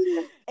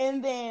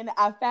 And then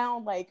I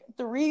found like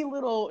 3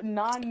 little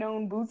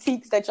non-known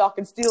boutiques that y'all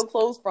can steal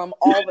clothes from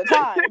all the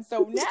time.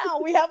 So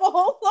now we have a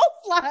whole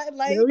clothes line.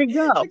 Like, there we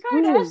go. The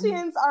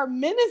Kardashians are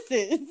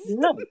menaces.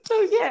 Yeah.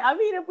 So yeah, I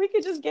mean, if we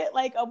could just get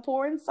like a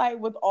porn site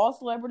with all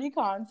celebrity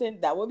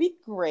content, that would be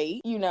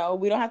great. You know,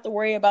 we don't have to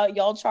worry about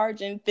y'all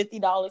charging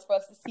 $50 for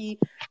us to see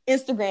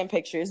Instagram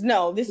pictures.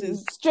 No, this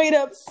is straight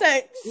up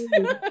sex.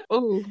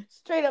 Ooh.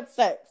 Straight up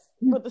sex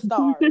with the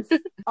stars.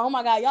 Oh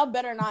my God, y'all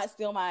better not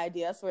steal my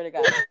idea. I swear to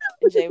God.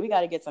 Jay, we got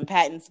to get some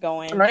patents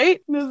going.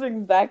 Right? This is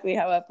exactly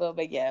how I feel.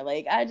 But yeah,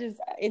 like,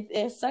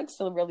 it sucks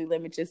to really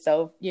limit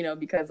yourself, you know,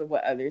 because of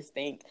what others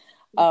think.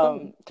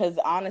 Because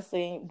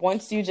honestly,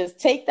 once you just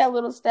take that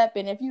little step,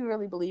 and if you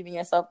really believe in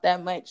yourself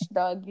that much,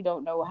 dog, you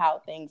don't know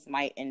how things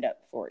might end up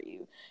for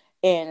you.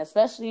 And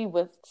especially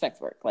with sex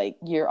work, like,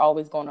 you're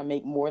always going to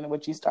make more than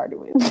what you started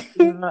with.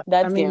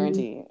 That's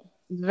guaranteed.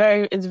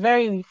 It's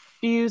very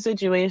few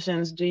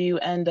situations do you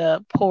end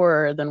up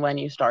poorer than when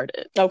you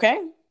started.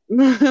 Okay.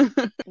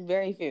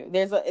 Very few.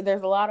 There's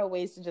a lot of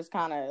ways to just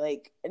kind of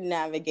like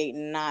navigate,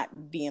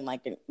 not being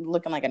like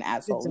looking like an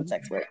asshole in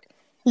sex work.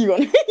 You're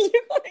gonna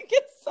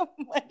get some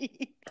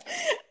money.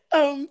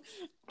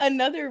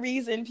 Another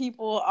reason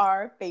people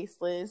are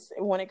faceless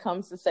when it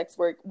comes to sex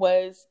work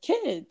was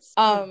kids.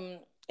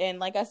 And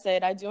like I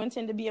said, I do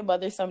intend to be a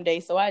mother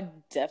someday, so I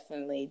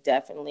definitely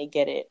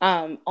get it.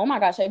 Oh my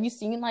gosh, have you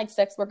seen like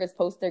sex workers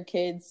post their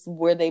kids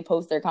where they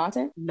post their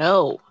content?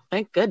 No,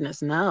 thank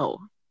goodness, no.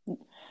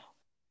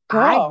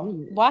 Girl,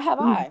 why have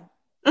I?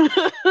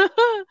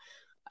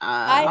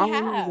 I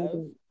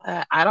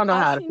have. I don't know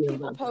how to feel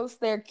about people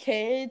post their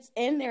kids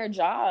and their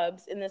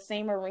jobs in the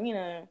same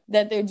arena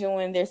that they're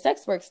doing their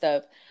sex work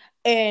stuff.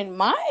 And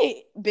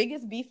my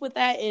biggest beef with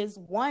that is,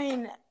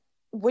 one,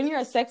 when you're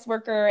a sex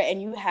worker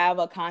and you have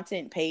a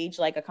content page,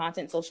 like a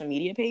content social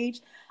media page,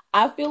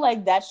 I feel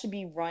like that should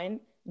be run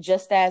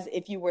just as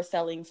if you were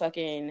selling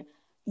fucking,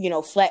 you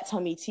know, flat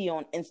tummy tea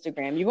on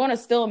Instagram. You're going to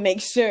still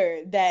make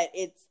sure that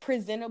it's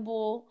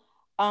presentable,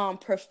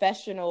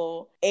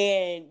 professional,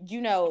 and,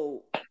 you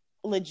know,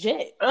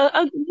 legit.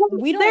 Well,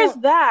 We there's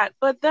don't. that,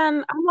 but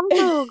then I'm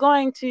also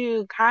going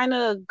to kind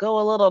of go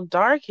a little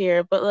dark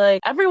here, but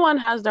like everyone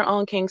has their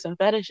own kinks and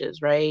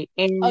fetishes, right?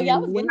 Oh yeah, I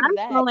And was when getting to I'm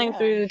that. scrolling Yeah,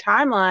 through the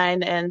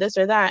timeline and this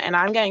or that, and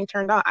I'm getting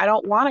turned on, I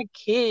don't want a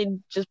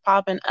kid just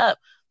popping up.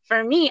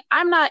 For me,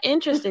 I'm not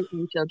interested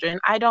in children.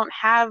 I don't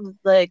have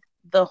like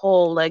the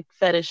whole like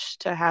fetish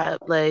to have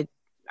like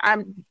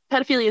I'm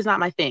pedophilia is not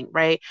my thing,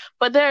 right?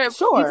 But there are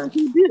people sure.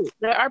 who do.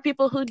 There are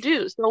people who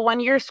do. So when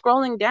you're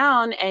scrolling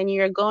down and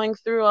you're going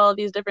through all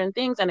these different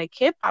things and a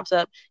kid pops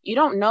up, you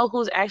don't know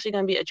who's actually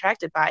going to be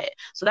attracted by it.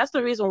 So that's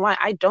the reason why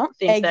I don't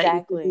think that you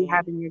should be Exactly.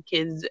 having your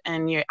kids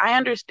and your I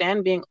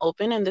understand being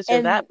open and this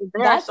or that, And but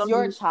there are that's so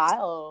your many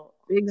child,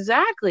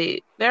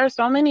 exactly. There are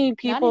so many not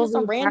people even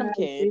some who have random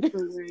kid.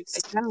 paperwork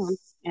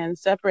accounts and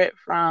separate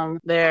from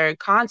their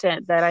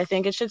content that I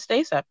think it should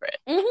stay separate.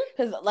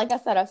 Because, like I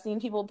said, I've seen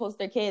people post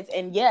their kids,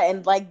 and yeah,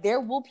 and like there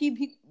will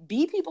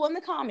be people in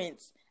the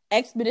comments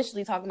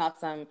expeditiously talking about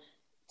some.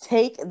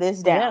 Take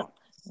this Yep. down.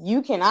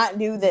 You cannot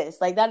do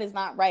this. Like that is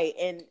not right.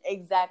 And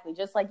exactly,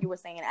 just like you were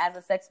saying, as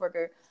a sex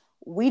worker,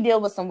 we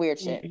deal with some weird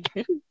shit.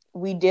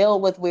 We deal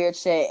with weird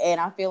shit, and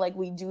I feel like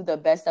we do the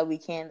best that we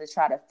can to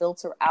try to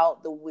filter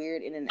out the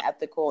weird and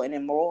unethical and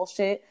immoral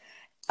shit.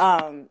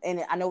 And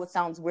I know it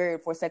sounds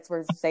weird for sex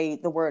workers to say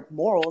the word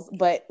morals,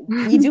 but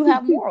we do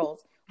have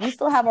morals. We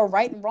still have a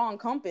right and wrong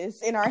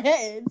compass in our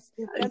heads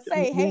that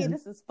say, hey, Yeah.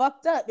 this is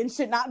fucked up and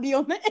should not be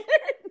on the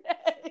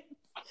internet.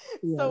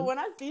 Yeah. So when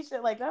I see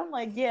shit like that, I'm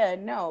like, yeah,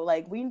 no,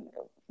 like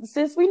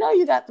sis, we know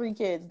you got 3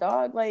 kids,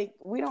 dog. Like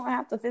we don't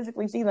have to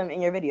physically see them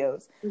in your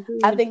videos.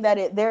 I think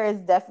that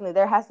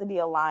there has to be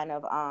a line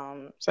of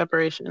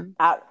Separation.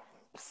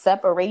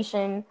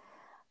 separation,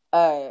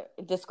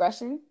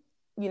 discretion.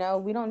 You know,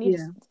 we don't need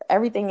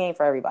everything ain't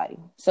for everybody.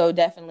 So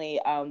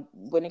definitely,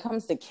 when it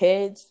comes to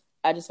kids,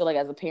 I just feel like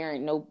as a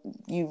parent, no,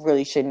 you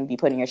really shouldn't be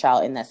putting your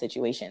child in that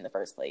situation in the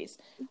first place,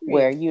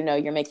 where you know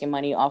you're making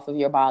money off of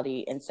your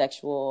body and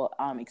sexual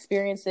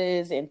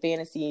experiences and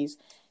fantasies.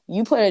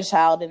 You put a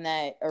child in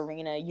that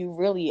arena, you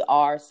really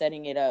are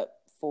setting it up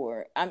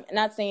for. I'm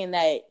not saying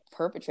that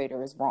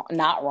perpetrator is wrong,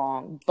 not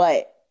wrong,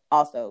 but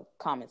also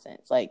common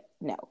sense. Like,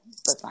 no,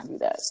 let's not do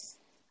that.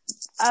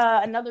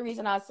 Another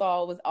reason I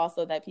saw was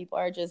also that people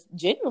are just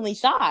genuinely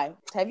shy.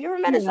 Have you ever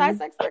met a shy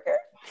sex worker?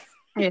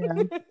 Yeah.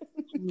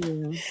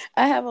 Yeah.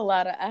 I had a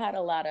lot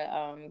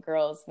of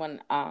girls when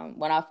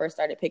I first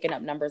started picking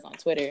up numbers on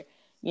Twitter.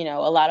 You know,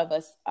 a lot of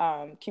us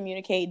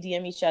communicate,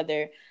 DM each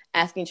other,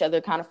 asking each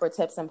other kind of for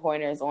tips and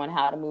pointers on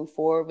how to move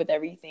forward with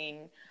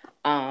everything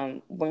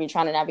when you're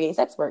trying to navigate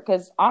sex work.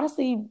 Because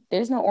honestly,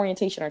 there's no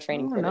orientation or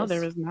training for No, this.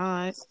 there is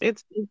not.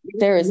 It's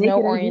There is make no it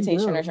as you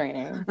orientation or go.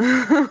 training.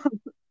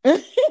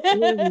 Make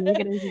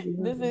it as you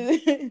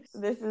go.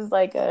 This is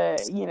like a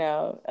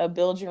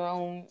build your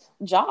own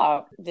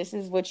job. This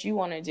is what you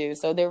want to do.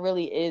 So there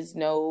really is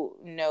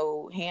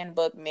no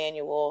handbook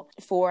manual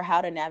for how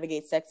to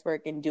navigate sex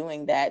work and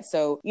doing that.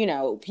 So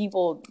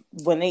people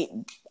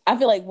I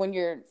feel like when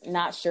you're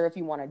not sure if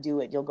you want to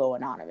do it, you'll go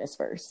anonymous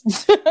first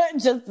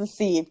just to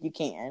see if you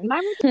can.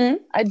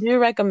 I do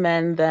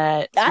recommend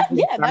that That's a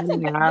you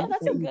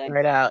good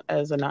start out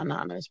as an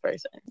anonymous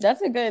person.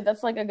 That's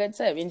like a good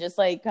tip. And just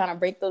like kind of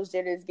break those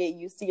jitters, get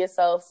used to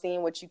yourself,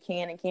 seeing what you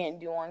can and can't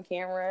do on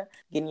camera,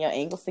 getting your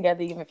angles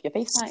together, even if your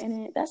face not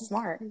in it. That's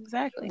smart.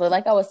 Exactly. But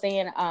like I was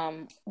saying,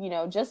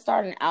 just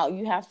starting out,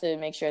 you have to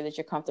make sure that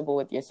you're comfortable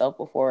with yourself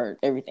before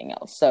everything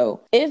else.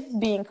 So if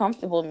being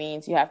comfortable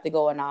means you have to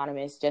go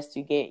anonymous just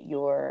to get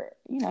your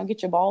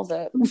balls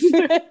up,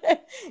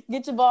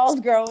 get your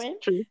balls growing.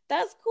 True.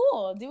 That's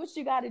cool. Do what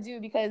you got to do,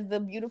 because the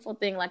beautiful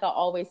thing, like I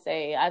always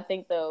say, I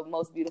think the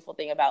most beautiful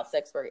thing about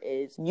sex work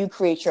is you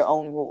create your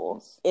own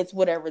rules. It's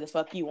whatever the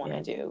fuck you want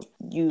to do.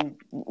 You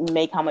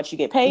make how much you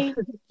get paid.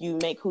 You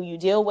make who you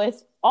deal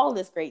with. All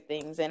this great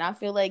things. And I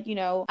feel like,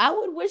 I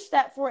would wish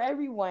that for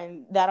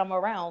everyone that I'm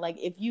around. Like,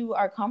 if you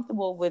are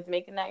comfortable with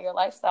making that your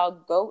lifestyle,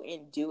 go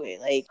and do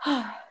it. Like,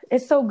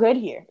 it's so good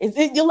here.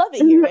 You'll love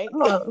it here, right?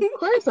 Oh, of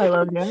course I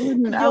love it.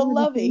 You'll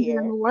love it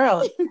here. In the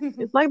world.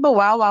 It's like the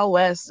Wild Wild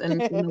West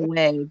in a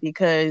way,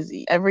 because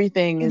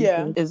everything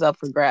is up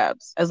for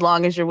grabs as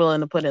long as you're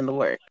willing to put in the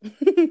work.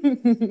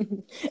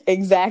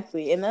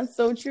 Exactly. And that's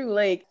so true.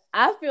 Like,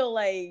 I feel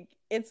like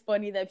it's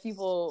funny that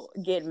people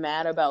get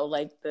mad about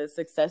like the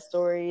success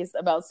stories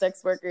about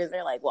sex workers.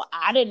 They're like, well,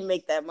 I didn't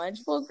make that much.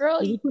 Well,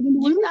 girl, you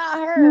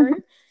not her.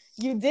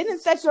 You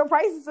didn't set your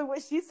prices to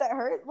what she set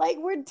her. Like,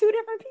 we're two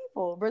different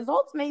people.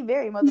 Results may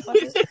vary,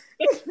 motherfucker.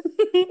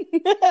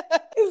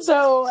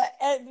 So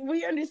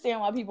we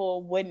understand why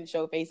people wouldn't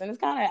show face. And it's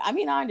kind of,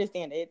 I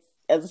understand it.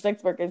 As a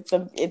sex worker,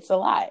 it's a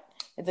lot.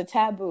 It's a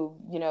taboo.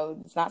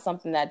 It's not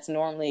something that's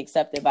normally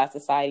accepted by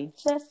society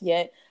just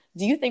yet.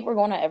 Do you think we're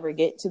going to ever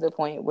get to the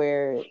point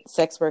where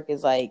sex work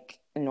is like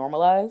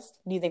normalized?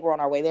 Do you think we're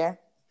on our way there?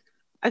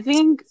 I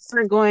think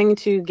we're going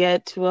to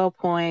get to a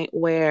point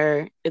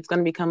where it's going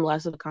to become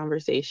less of a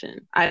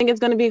conversation. I think it's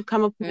going to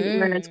become a point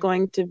where it's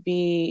going to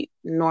be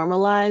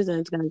normalized and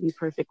it's going to be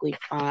perfectly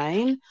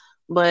fine.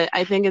 But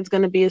I think it's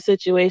going to be a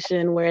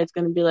situation where it's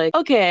going to be like,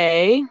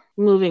 okay,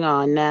 moving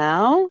on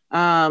now.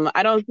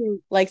 I don't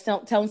think like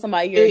telling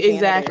somebody you're a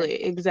janitor.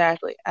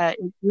 Exactly.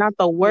 It's not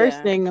the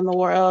worst thing in the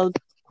world,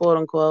 quote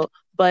unquote,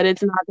 but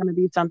it's not going to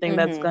be something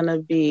that's going to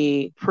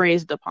be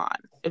praised upon,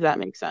 if that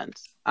makes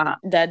sense.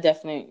 That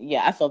definitely,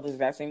 I feel the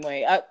exact same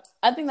way.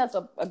 I think that's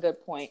a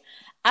good point.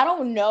 I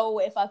don't know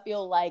if I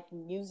feel like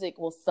music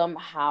will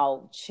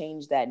somehow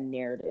change that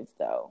narrative,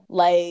 though.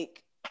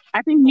 Like,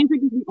 I think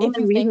music is the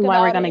only reason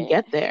why we're going to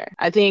get there.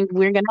 I think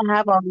we're going to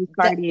have all these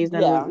Cardis,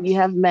 and you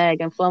have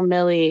Meg and Flo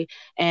Milli,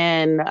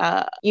 and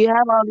you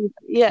have all these,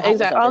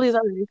 exactly, all these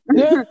others.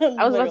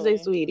 I was about to say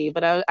Sweetie,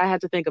 but I had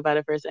to think about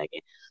it for a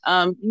second.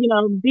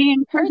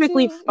 Being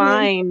perfectly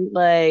fine,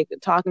 like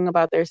talking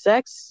about their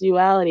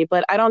sexuality,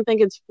 but I don't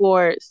think it's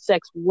for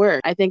sex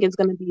work. I think it's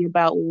going to be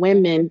about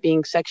women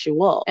being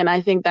sexual, and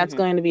I think that's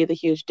going to be the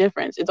huge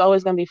difference. It's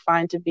always going to be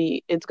fine to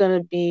be. It's going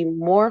to be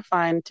more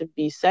fine to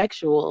be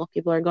sexual.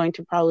 People are going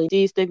to probably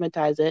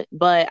destigmatize it,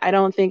 but I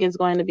don't think it's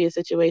going to be a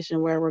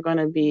situation where we're going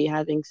to be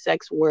having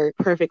sex work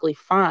perfectly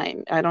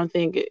fine. I don't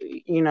think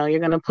you're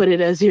going to put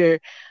it as your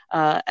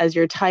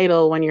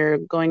title when you're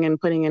going and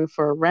putting in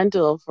for a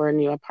rental for a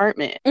new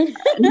apartment. Because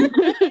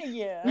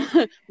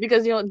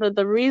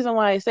the reason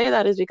why I say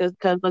that is because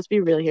let's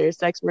be real here,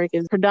 sex work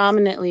is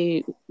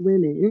predominantly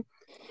women.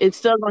 It's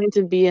still going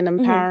to be an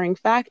empowering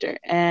factor,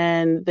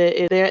 and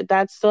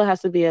that still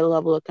has to be a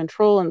level of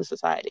control in the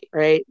society,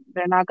 right?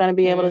 They're not going to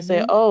be able to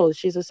say, "Oh,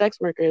 she's a sex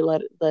worker,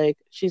 like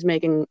she's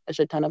making a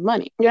shit ton of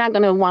money." You're not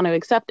going to want to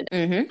accept it.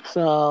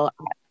 So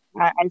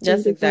I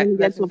think it's going to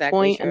get to a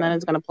point, and then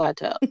it's going to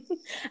plateau.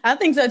 I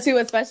think so too,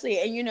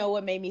 especially, and you know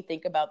what made me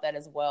think about that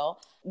as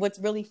well? What's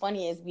really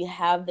funny is we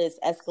have this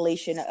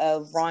escalation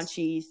of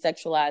raunchy,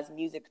 sexualized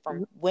music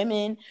from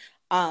women.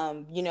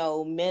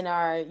 Men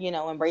are,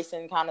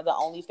 embracing kind of the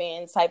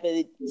OnlyFans type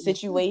of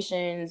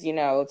situations,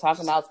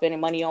 talking about spending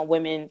money on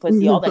women,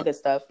 pussy, all that good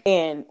stuff.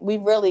 And we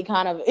really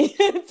kind of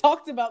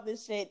talked about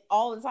this shit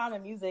all the time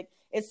in music.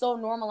 It's so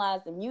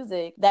normalized in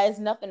music that it's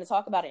nothing to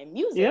talk about in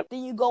music.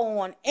 Then you go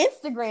on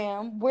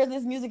Instagram where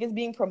this music is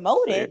being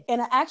promoted and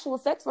an actual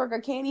sex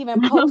worker can't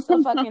even post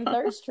a fucking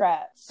thirst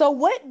trap. So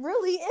what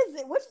really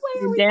is it? Which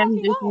way are we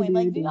fucking going?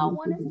 Like, do y'all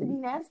want us to be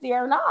nasty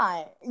or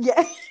not?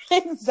 Yeah,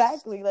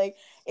 exactly. Like,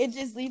 it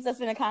just leaves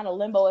us in a kind of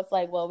limbo. It's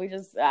like, well,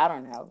 I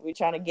don't know. We're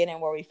trying to get in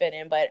where we fit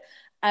in. But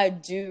I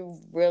do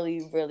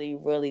really, really,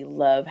 really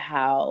love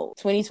how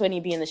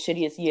 2020 being the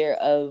shittiest year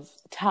of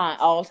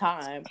all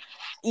time,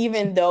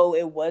 even though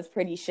it was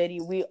pretty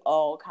shitty, we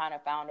all kind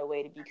of found a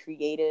way to be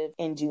creative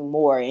and do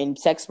more. And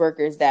sex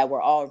workers that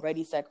were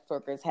already sex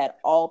workers had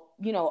all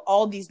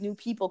these new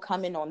people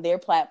come in on their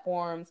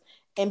platforms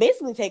and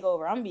basically take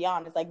over. I'm gonna be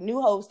honest, like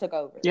new hoes took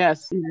over.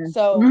 Yes.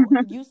 So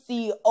you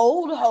see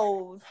old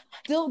hoes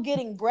still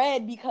getting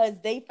bread because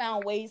they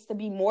found ways to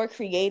be more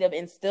creative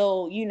and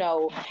still,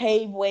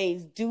 pave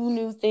ways, do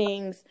new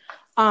things,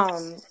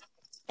 and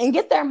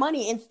get their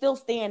money and still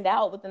stand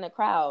out within the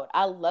crowd.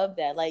 I love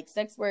that. Like,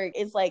 sex work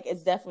is like,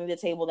 it's definitely the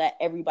table that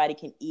everybody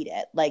can eat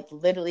at. Like,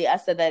 literally, I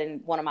said that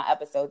in one of my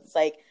episodes. It's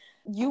like,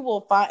 you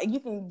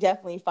can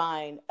definitely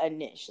find a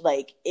niche.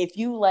 Like, if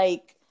you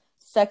like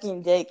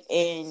sucking dick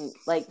and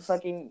like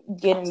fucking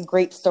getting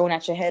grapes thrown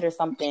at your head or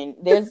something,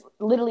 there's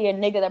literally a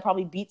nigga that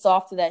probably beats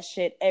off to that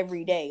shit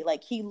every day.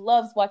 Like, he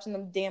loves watching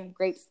them damn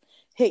grapes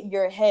hit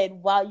your head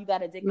while you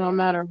got a dick. No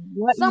matter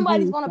what.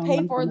 Somebody's going to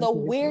pay for the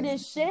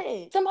weirdest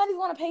shit. Somebody's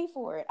going to pay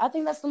for it. I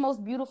think that's the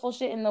most beautiful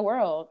shit in the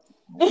world.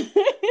 I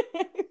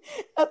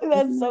think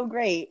that's so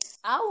great.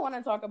 I want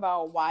to talk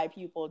about why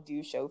people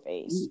do show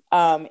face.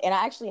 And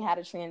I actually had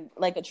a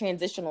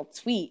transitional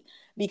tweet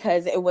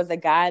because it was a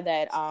guy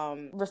that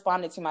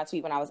responded to my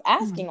tweet when I was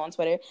asking on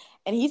Twitter,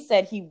 and he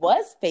said he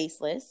was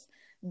faceless.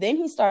 Then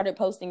he started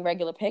posting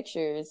regular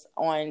pictures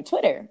on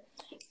Twitter.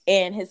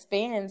 And his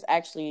fans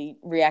actually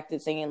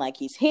reacted saying, like,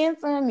 he's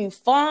handsome, you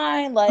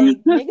fine, like,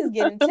 niggas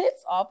getting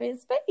tits off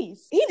his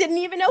face. He didn't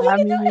even know he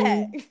could do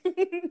that.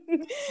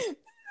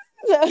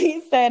 So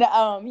he said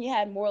he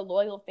had more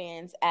loyal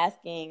fans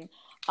asking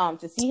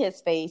to see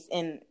his face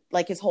and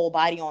like his whole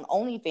body on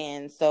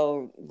OnlyFans.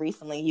 So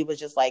recently he was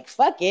just like,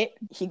 fuck it,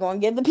 he gonna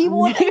give the people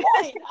what they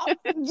want.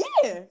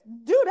 Yeah,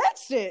 do that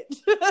shit.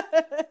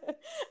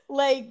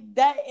 Like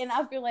that. And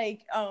I feel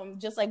like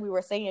just like we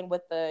were saying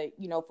with the,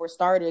 for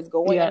starters,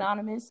 going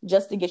anonymous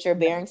just to get your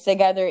bearings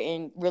together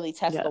and really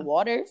test the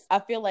waters. I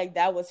feel like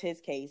that was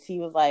his case. He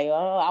was like,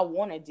 oh, I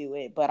want to do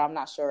it, but I'm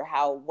not sure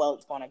how well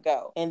it's gonna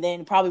go. And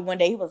then probably one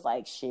day he was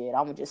like, shit,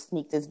 I'm gonna just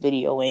sneak this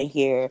video in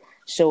here,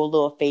 show a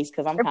little face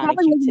because I'm kind of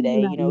cute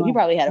today. He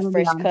probably had a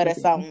fresh cut or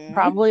something.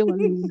 Probably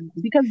wasn't,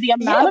 because the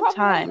amount of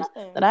times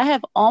that I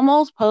have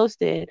almost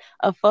posted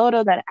a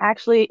photo that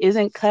actually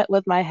isn't cut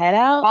with my head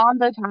out on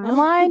the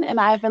timeline, and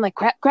I've been like,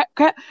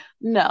 crap.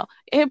 No,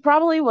 it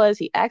probably was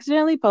he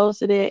accidentally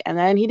posted it, and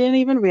then he didn't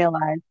even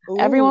realize. Ooh.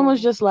 Everyone was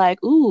just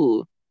like,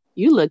 ooh,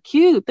 you look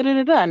cute,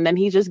 and then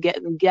he's just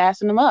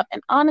gassing them up.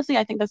 And honestly,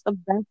 I think that's the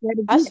best way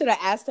to do it. I should have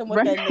asked him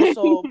what the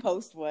initial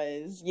post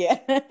was. Yeah.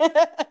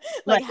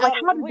 like how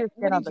how did this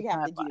what get on did the you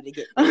have to do timeline? to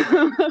get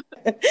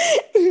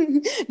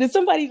there? Did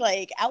somebody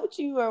like out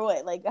you or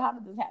what? Like, how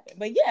did this happen?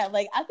 But yeah,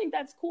 like I think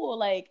that's cool.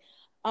 Like,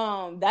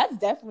 that's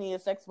definitely a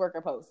sex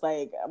worker post.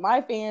 Like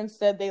my fans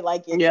said they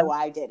like it, Yeah. so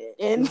I did it,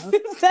 and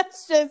Yeah.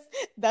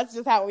 that's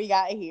just how we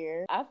got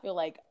here. I feel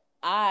like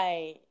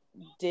I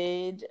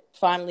did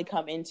finally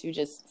come into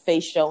just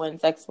face showing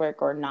sex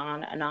work or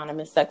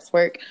non-anonymous sex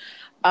work.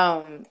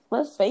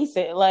 Let's face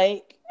it,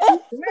 like I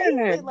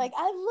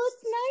look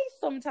nice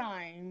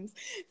sometimes.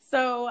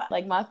 So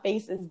like my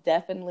face is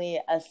definitely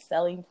a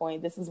selling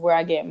point. This is where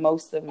I get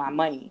most of my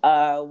money.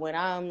 When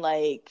I'm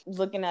like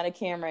looking at a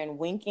camera and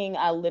winking,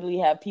 I literally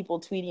have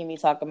people tweeting me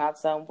talking about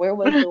where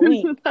was the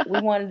wink?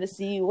 We wanted to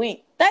see you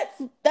wink. That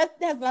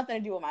has nothing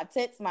to do with my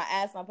tits, my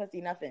ass, my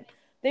pussy, nothing.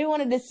 They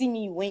wanted to see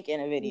me wink in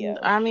a video.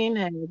 I mean,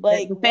 hey,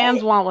 like the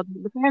fans want what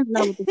the fans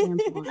know what the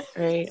fans want,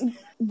 right?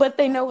 But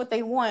they know what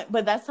they want.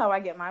 But that's how I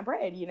get my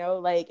bread, you know.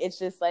 Like it's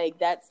just like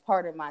that's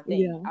part of my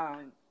thing. Yeah.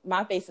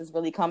 My face has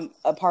really come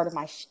a part of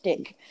my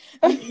shtick.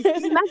 As far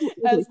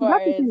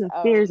as the thing that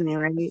scares me,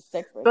 right?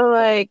 sex work. So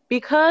like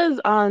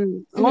because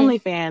on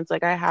OnlyFans,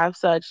 like I have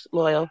such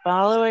loyal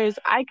followers,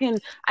 I can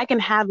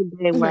have a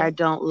day where I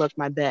don't look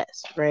my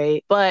best,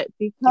 right? But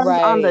because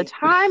on the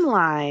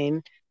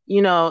timeline,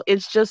 you know,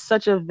 it's just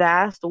such a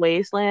vast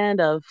wasteland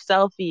of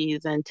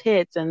selfies and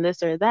tits and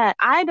this or that.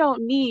 I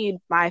don't need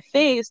my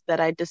face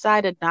that I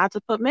decided not to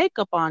put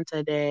makeup on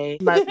today.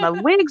 My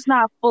wig's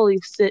not fully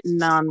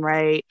sitting on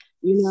right.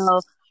 You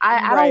know,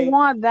 I don't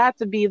want that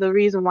to be the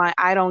reason why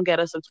I don't get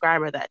a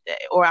subscriber that day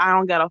or I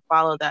don't get a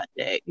follow that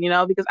day, you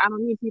know, because I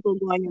don't need people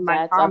going in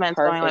my comments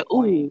going like,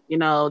 ooh, you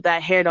know,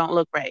 that hair don't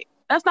look right.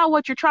 That's not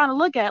what you're trying to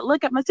look at.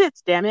 Look at my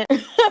tits, damn it.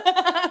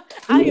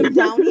 I am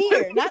down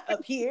here, not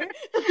up here.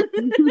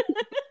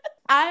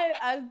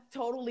 I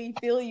totally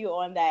feel you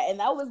on that. And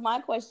that was my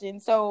question.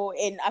 So,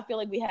 and I feel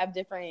like we have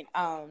different,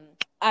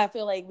 I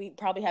feel like we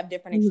probably have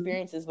different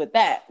experiences with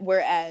that.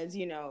 Whereas,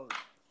 you know,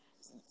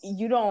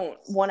 you don't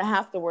want to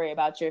have to worry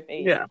about your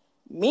face. Yeah.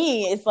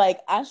 Me, it's like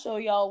I show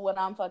y'all when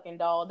I'm fucking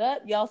dolled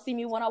up. Y'all see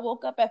me when I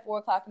woke up at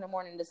 4:00 in the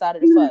morning and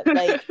decided to fuck.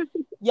 Like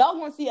y'all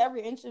gonna see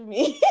every inch of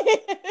me.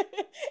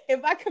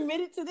 If I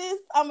committed to this,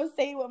 I'm gonna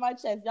say it with my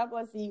chest. Y'all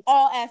gonna see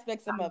all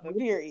aspects of mother.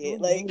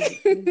 Period.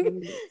 Like,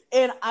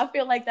 and I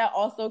feel like that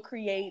also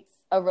creates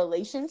a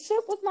relationship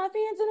with my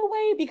fans in a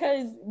way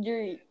because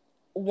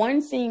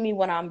you're seeing me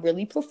when I'm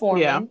really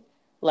performing. Yeah.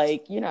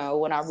 Like, you know,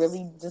 when I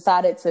really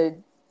decided to.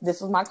 This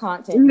was my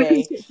content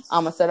day.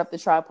 I'm gonna set up the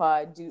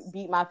tripod,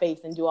 beat my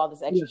face, and do all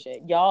this extra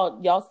shit.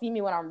 Y'all see me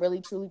when I'm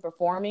really truly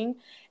performing,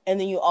 and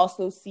then you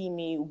also see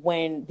me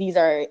when these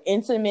are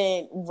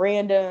intimate,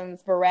 random,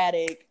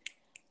 sporadic,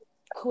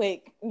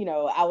 quick. You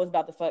know, I was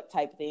about to fuck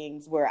type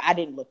things where I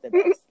didn't look the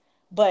best.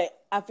 But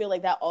I feel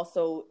like that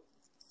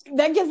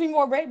gives me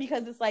more bread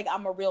because it's like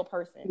I'm a real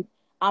person.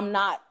 I'm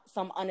not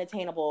some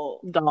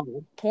unattainable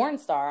porn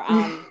star.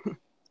 I'm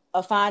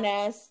a fine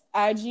ass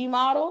IG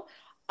model.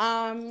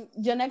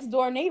 Your next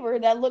door neighbor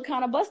that look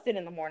kind of busted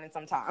in the morning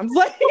sometimes.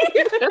 Like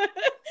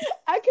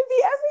I could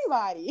be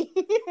everybody.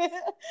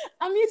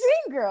 I'm your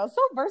dream girl,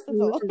 so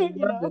versatile.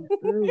 You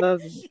know.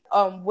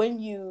 When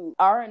you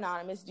are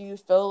anonymous, do you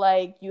feel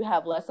like you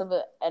have less of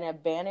an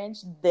advantage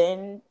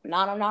than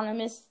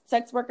non-anonymous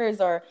sex workers,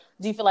 or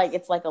do you feel like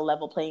it's like a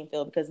level playing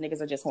field because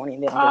niggas are just horny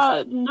and they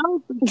don't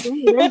No,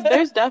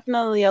 there's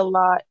definitely a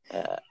lot.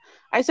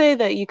 I say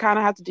that you kind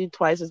of have to do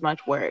twice as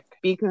much work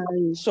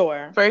because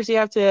first you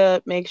have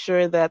to make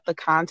sure that the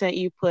content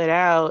you put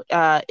out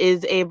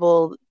is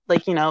able,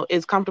 like, you know,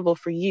 is comfortable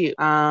for you.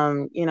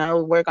 You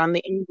know, work on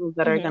the angles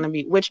that are going to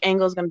be, which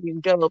angle is going to be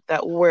dope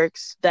that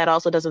works, that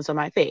also doesn't show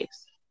my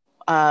face.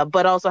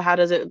 But also how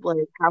is it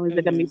going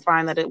to be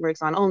fine that it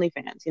works on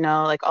OnlyFans, you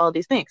know, like all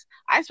these things.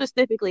 I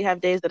specifically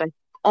have days that I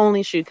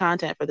only shoot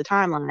content for the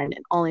timeline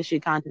and only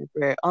shoot content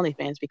for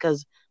OnlyFans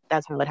because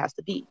that's how it has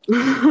to be.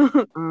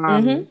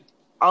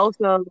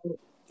 Also,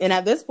 and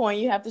at this point,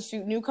 you have to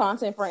shoot new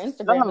content for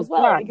Instagram as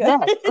well.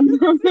 Because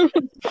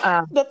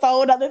that's a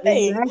whole other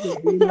thing.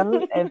 Exactly, you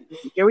know, and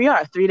here we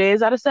are, 3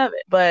 days out of 7.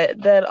 But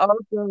then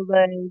also,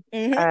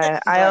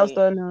 like, I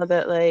also know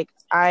that, like,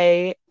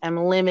 I am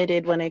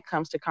limited when it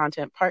comes to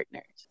content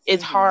partners.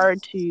 It's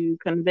hard to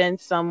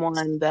convince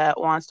someone that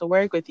wants to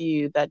work with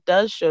you that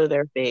does show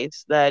their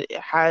face, that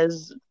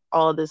has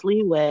all this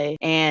leeway,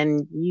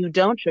 and you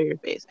don't show your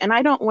face. And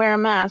I don't wear a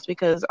mask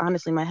because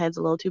honestly my head's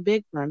a little too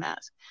big for a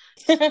mask.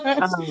 And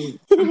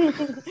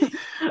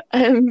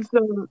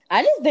so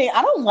I just think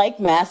I don't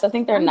like masks. I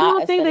think they're not. I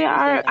don't think they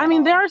are. I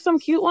mean, there are some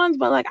cute ones,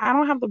 but like I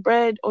don't have the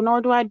bread, or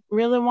nor do I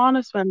really want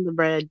to spend the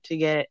bread to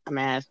get a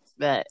mask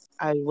that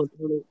I would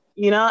really,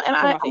 you know. And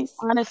I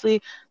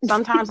honestly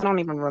sometimes I don't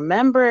even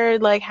remember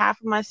like half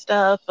of my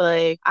stuff.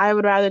 Like I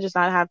would rather just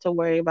not have to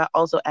worry about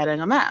also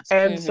adding a mask.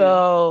 And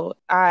so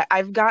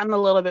I've gotten a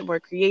little bit more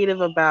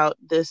creative about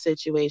this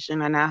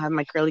situation. I now have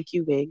my curly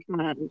Q wig.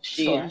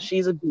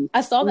 She's a beast.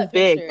 I saw that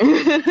picture.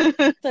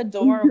 It's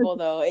adorable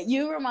though.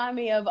 You remind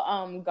me of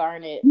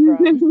Garnet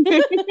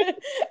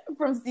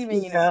from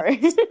Steven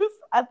Universe.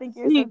 I think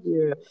you're so Thank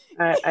you.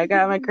 I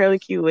got my curly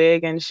Q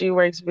wig, and she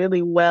works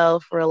really well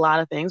for a lot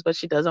of things, but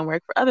she doesn't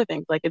work for other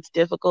things. Like it's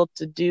difficult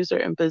to do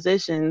certain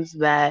positions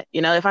that,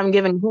 if I'm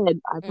giving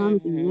head, I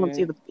promise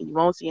you, you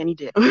won't see any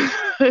dip.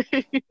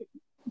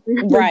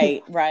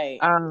 Right, right.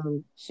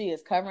 um, She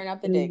is covering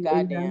up the dick.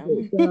 exactly.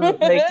 Goddamn. So,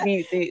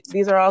 like,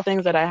 these are all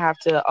things that I have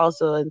to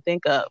also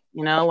think of,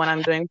 when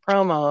I'm doing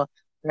promo,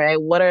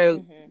 right? What are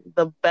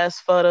the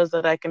best photos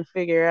that I can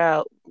figure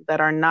out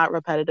that are not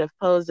repetitive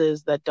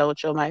poses that don't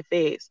show my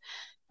face?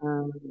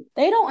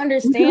 They don't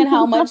understand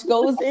how much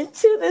goes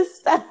into this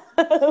stuff.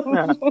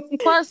 Yeah.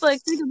 Plus,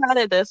 like, think about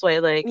it this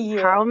way, like,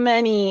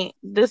 Yeah.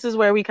 this is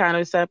where we kind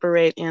of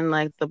separate in,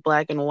 like, the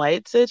black and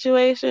white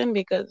situation,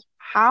 because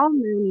how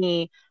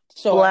many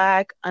Sure.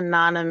 black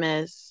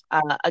anonymous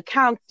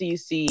accounts do you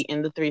see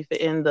in the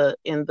 300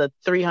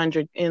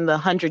 in the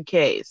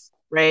 100Ks,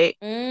 right?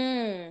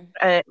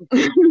 I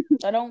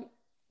don't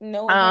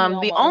know of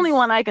any The almost. only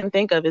one I can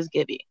think of is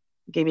Gibby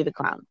the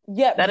Clown.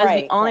 Yep, that is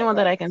the only one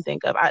that I can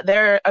think of.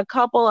 There are a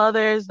couple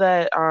others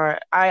that are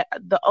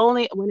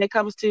when it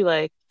comes to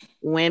like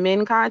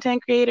women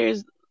content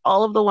creators,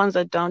 all of the ones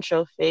that don't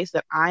show face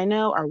that I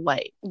know are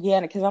white. Yeah,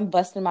 because I'm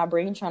busting my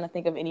brain trying to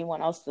think of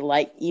anyone else to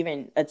like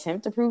even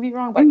attempt to prove you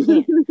wrong, but I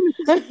can't.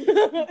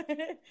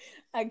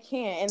 I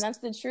can't, and that's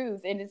the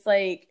truth. And it's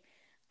like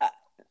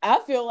I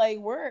feel like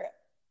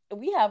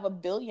we have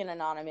 1 billion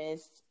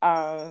anonymous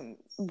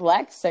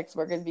black sex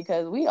workers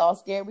because we all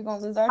scared we're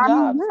gonna lose our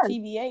jobs.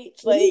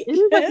 TBH, like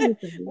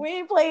we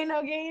ain't playing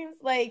no games.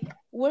 Like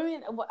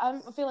women, I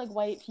feel like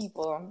white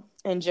people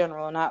in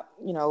general, not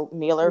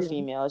male or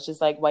female. It's just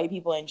like white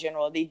people in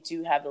general. They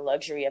do have the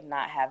luxury of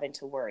not having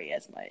to worry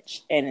as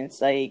much, and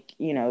it's like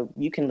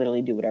you can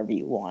literally do whatever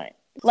you want.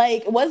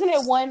 Like, wasn't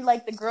it one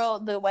like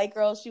the white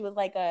girl? She was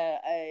like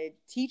a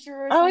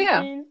teacher or something. Oh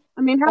yeah.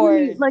 I mean,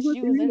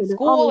 she was in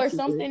school or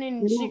something,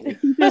 and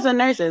teachers and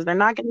nurses, they're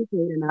not getting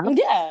paid enough.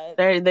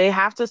 Yeah, they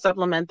have to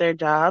supplement their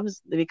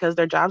jobs because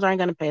their jobs aren't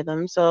going to pay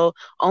them. So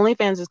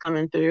OnlyFans is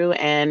coming through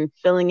and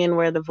filling in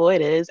where the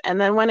void is.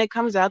 And then when it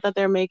comes out that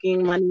they're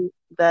making money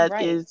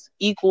that is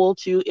equal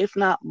to, if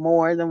not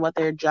more than what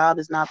their job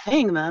is not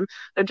paying them,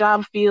 their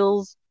job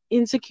feels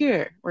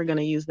insecure. We're going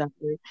to use that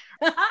word.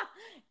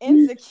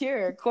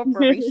 Insecure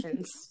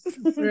corporations,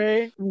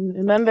 right?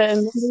 And then they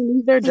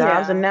leave their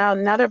jobs, and now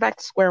they're back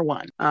to square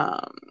one.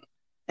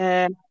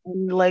 And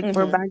like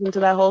we're back into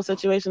that whole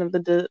situation of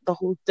the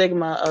whole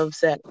stigma of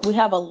sex. We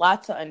have a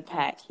lot to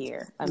unpack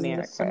here,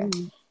 America,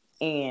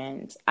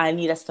 and I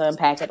need us to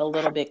unpack it a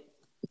little bit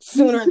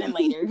sooner than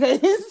later because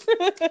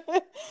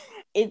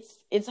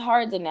it's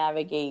hard to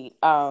navigate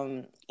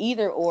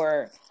either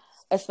or,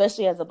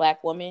 especially as a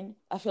Black woman.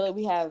 I feel like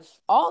we have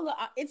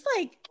it's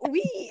like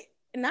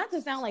not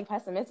to sound like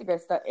pessimistic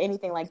or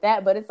anything like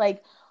that, but it's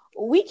like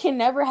we can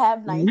never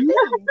have nice things.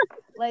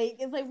 Like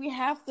it's like we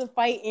have to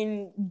fight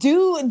and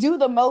do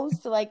the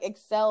most to like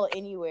excel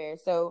anywhere.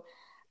 So,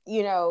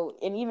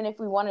 and even if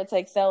we wanted to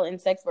excel in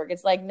sex work,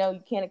 it's like no,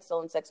 you can't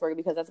excel in sex work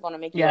because that's going to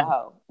make you a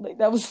hoe. Like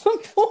that was the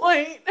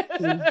point.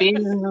 Being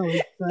a hoe,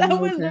 that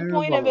was the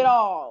point of it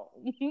all.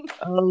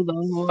 Oh, the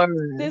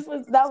horror.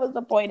 That was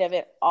the point of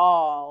it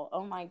all.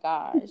 Oh my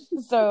gosh.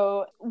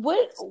 So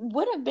what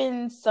would have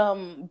been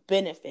some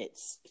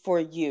benefits for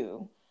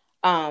you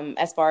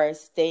as far as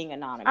staying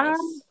anonymous?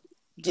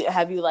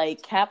 Have you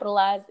like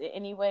capitalized in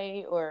any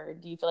way, or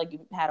do you feel like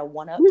you had a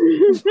one-up?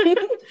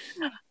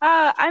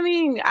 I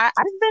mean, I've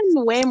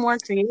been way more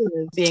creative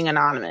being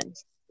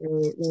anonymous.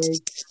 Like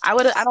I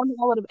don't think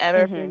I would have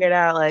ever figured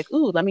out like,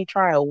 ooh, let me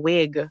try a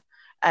wig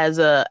as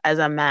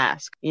a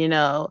mask,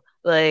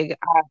 Like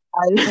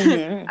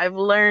I've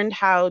learned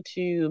how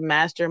to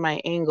master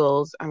my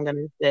angles, I'm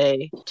gonna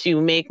say,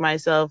 to make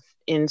myself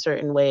in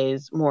certain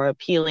ways more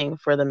appealing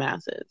for the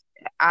masses.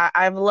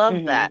 I've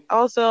loved that.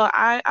 Also,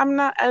 I'm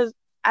not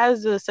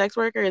as a sex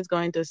worker, it's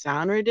going to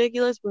sound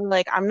ridiculous, but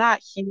like I'm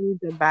not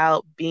huge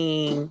about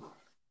being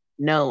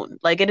known.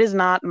 Like it is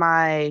not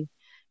my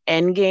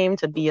end game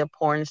to be a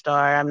porn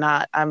star.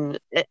 I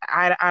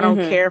don't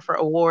care for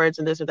awards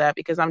and this or that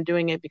because I'm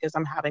doing it because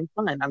I'm having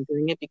fun. I'm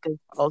doing it because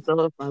also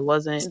if I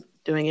wasn't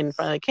doing it in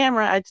front of the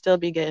camera, I'd still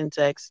be getting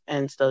sex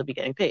and still be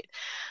getting paid.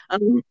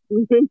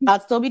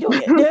 I'd still be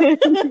doing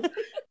it.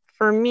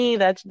 For me,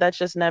 that's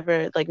just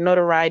never, like,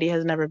 notoriety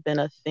has never been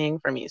a thing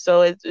for me.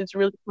 So it's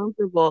really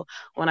comfortable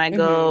when I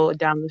go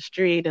down the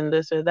street and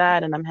this or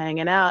that, and I'm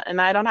hanging out, and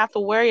I don't have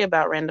to worry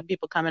about random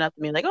people coming up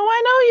to me like, oh,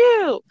 I know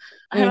you.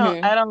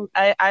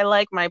 I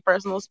like my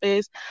personal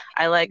space.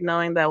 I like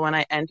knowing that when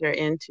I enter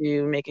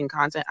into making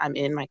content, I'm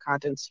in my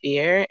content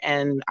sphere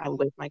and I'm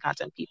with my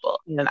content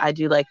people, and I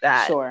do like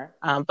that. Sure.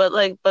 But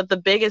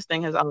the biggest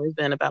thing has always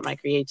been about my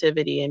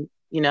creativity and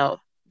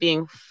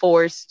being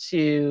forced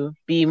to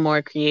be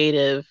more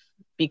creative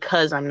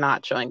because I'm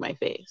not showing my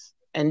face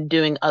and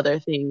doing other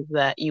things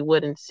that you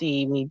wouldn't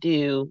see me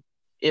do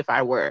if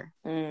I were.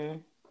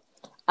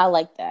 I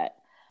like that.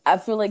 I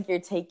feel like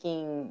you're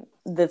taking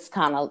this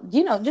kind of,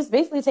 just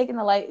basically taking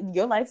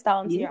your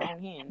lifestyle into your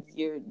own hands.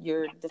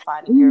 You're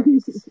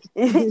defining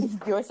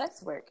your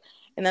sex work,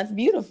 and that's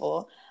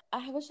beautiful.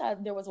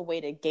 there was a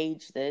way to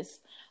gauge this,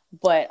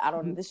 but I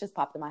don't know. This just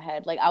popped in my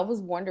head. Like, I was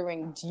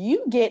wondering, do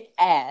you get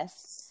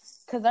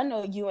asked? Because I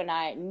know you and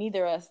I,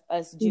 neither of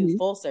us do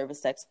full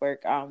service sex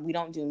work. We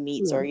don't do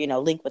meets or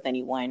link with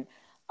anyone.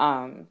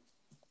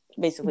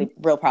 Basically,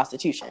 real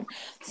prostitution.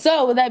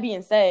 So, with that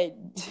being said,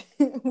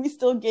 we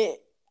still get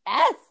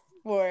asked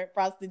for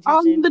prostitution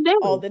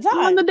all the time.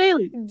 On the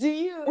daily. Do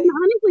you? And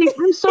honestly,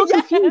 I'm so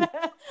confused.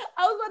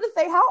 I was about to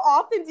say, how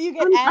often do you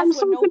get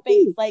asked with no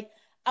face? Like,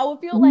 I would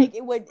feel like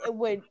it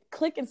would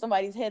click in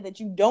somebody's head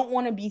that you don't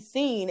want to be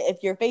seen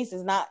if your face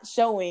is not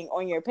showing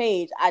on your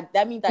page.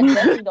 That means I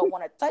definitely don't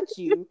want to touch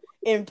you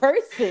in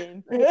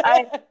person.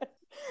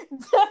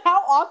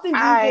 How often do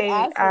you get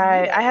asked?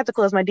 I had to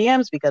close my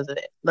DMs because of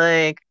it.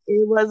 Like,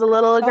 it was a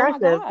little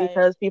aggressive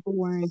because people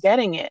weren't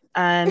getting it.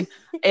 And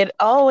it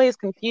always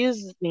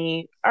confuses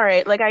me. All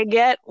right, like, I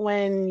get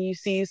when you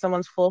see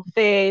someone's full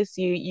face,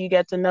 you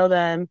get to know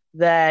them,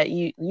 that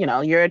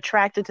you're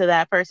attracted to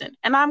that person.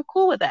 And I'm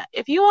cool with that.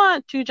 If you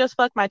want to just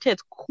fuck my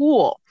tits,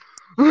 cool.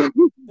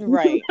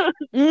 Right.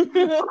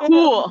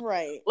 Cool.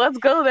 Right. Let's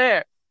go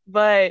there.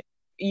 But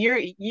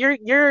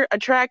you're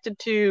attracted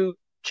to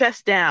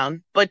chest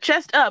down, but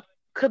chest up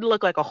could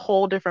look like a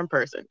whole different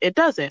person. It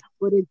doesn't,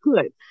 but it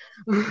could.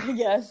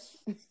 Yes.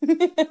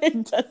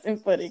 It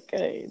doesn't, but it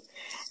could.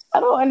 I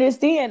don't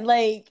understand.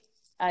 Like,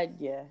 that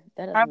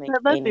doesn't make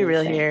let's any be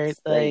real sense. here.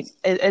 Like,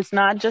 it's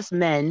not just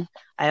men.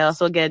 I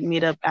also get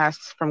meetup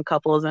asks from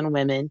couples and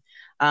women.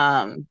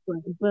 But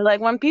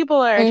like, when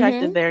people are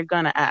attracted, they're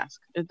gonna ask.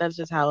 That's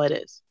just how it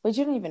is. But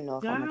you don't even know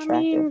if I'm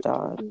attractive,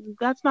 dog.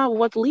 That's not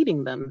what's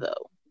leading them,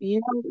 though.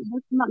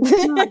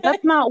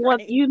 That's not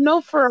what you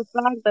know for a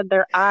fact, that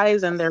their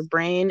eyes and their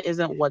brain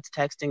isn't what's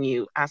texting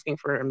you asking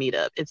for a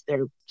meetup. It's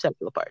their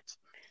sexual parts.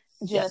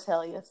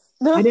 Genitalia. Yes.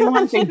 I didn't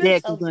want to say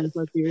dick because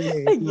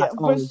it's not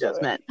only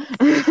just men.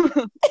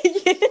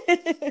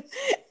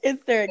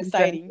 It's their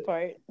exciting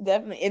part,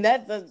 definitely, and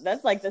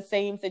that's like the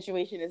same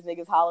situation as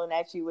niggas hollering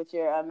at you with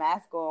your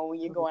mask on when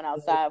you're going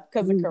outside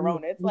because of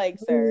Corona. It's like,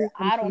 sir,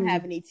 I don't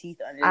have any teeth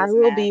under this I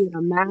will mask. be in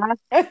a mask,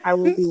 I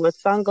will be with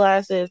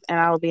sunglasses, and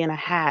I will be in a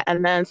hat,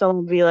 and then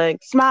someone will be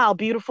like, "Smile,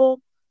 beautiful."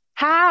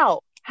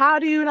 How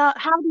do you know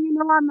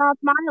I'm not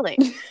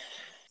smiling?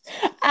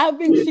 I've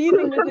been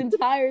cheating this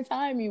entire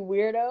time, you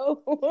weirdo.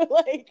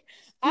 Like,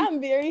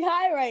 I'm very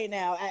high right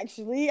now,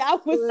 actually. I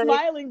was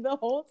smiling the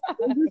whole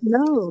time.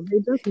 They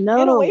just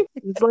know.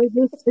 It's like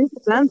this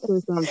sixth sense or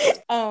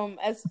something.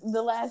 As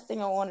the last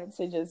thing I wanted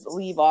to just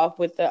leave off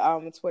with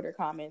the Twitter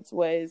comments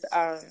was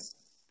a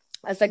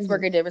sex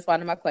worker did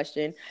respond to my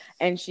question,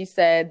 and she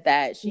said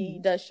that she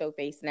does show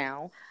face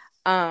now.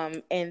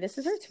 And this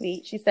is her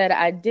tweet. She said,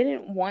 "I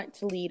didn't want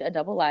to lead a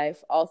double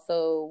life.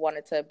 Also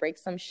wanted to break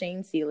some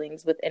shame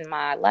ceilings within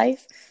my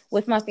life,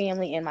 with my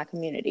family and my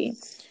community."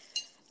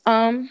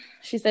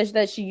 She says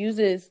that she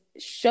uses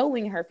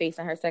showing her face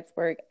in her sex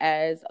work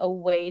as a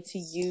way to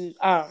use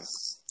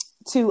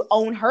to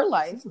own her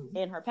life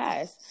in her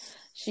past.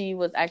 She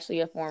was actually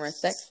a former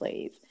sex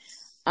slave.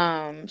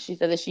 She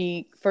said that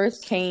she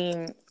first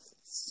came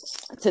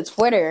to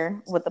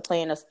Twitter with the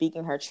plan of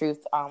speaking her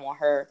truth on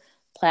her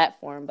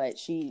platform, but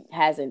she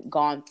hasn't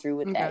gone through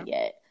with that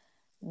yet.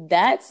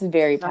 That's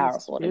very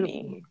powerful to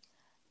me.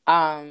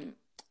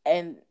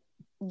 And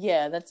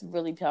yeah, that's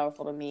really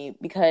powerful to me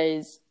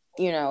because,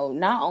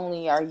 not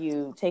only are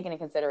you taking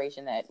into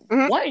consideration that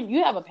one,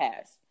 you have a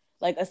past,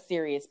 like a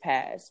serious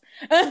past,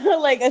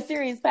 like a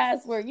serious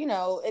past where,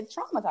 it's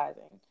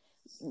traumatizing.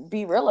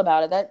 Be real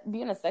about it. That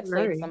being a sex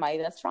slave to somebody,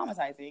 that's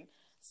traumatizing.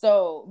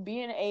 So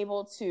being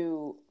able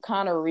to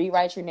kind of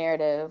rewrite your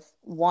narrative,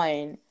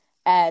 one,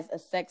 as a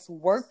sex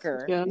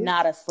worker,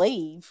 not a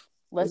slave.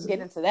 Let's get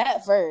into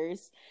that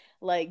first.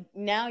 Like,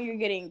 now you're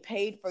getting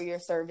paid for your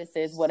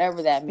services,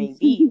 whatever that may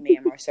be,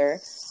 ma'am or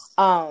sir.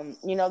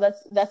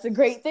 That's a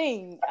great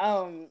thing.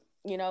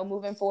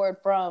 Moving forward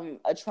from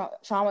a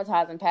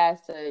traumatizing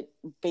past to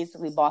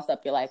basically boss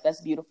up your life.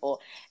 That's beautiful.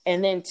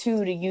 And then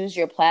two, to use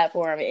your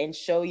platform and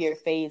show your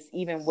face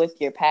even with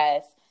your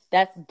past.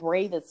 That's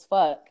brave as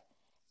fuck.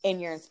 And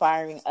you're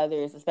inspiring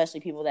others, especially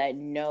people that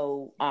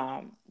know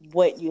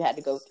what you had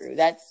to go through.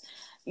 That's,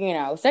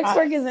 sex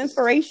work is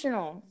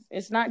inspirational.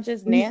 It's not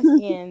just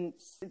nasty, and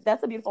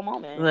that's a beautiful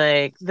moment.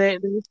 Like,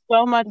 there's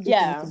so much.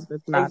 Yeah,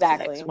 it's not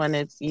exactly. Sex. When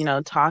it's,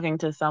 talking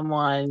to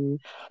someone,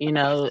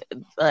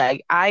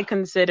 like, I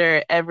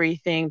consider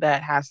everything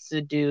that has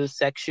to do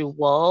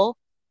sexual,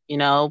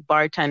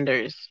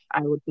 bartenders,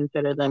 I would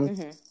consider them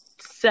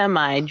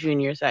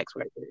semi-junior sex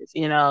workers,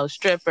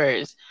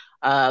 strippers,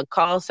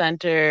 call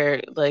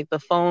center, like the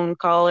phone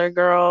caller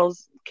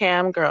girls,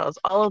 cam girls,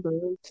 all of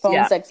those.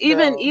 Phone sex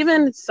girls.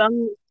 Even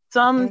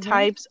some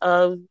types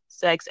of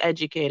sex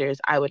educators,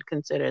 I would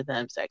consider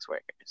them sex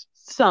workers.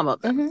 Some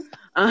of them.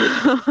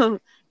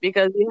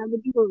 Because you have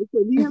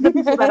the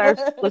people that are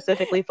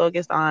specifically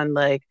focused on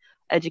like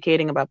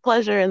educating about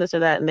pleasure and this or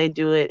that, and they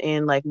do it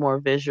in like more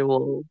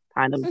visual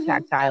kind of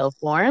tactile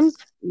forms,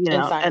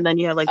 and then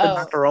you have like the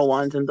doctoral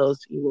ones, and those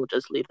you will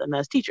just leave them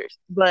as teachers.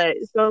 But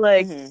so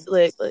like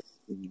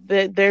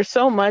there's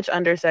so much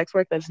under sex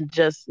work that's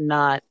just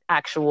not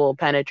actual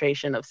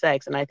penetration of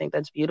sex, and I think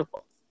that's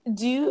beautiful.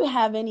 Do you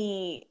have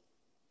any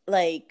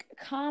like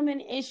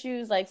common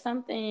issues, like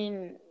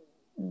something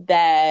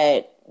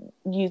that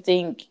you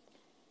think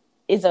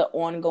is an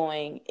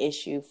ongoing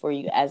issue for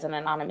you as an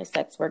anonymous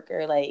sex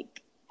worker?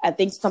 Like, I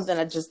think something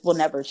that just will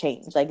never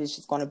change. Like, it's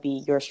just going to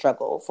be your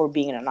struggle for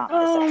being an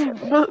anonymous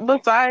sex worker.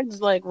 Besides,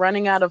 like,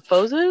 running out of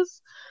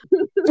poses,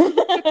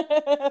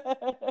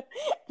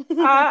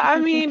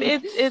 I mean,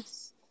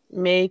 it's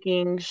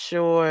making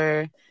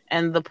sure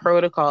and the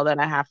protocol that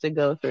I have to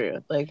go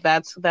through. Like,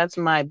 that's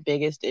my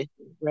biggest issue,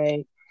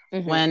 right?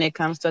 Mm-hmm. When it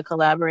comes to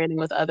collaborating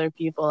with other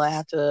people, I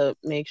have to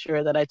make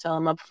sure that I tell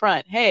them up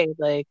front, hey,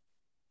 like,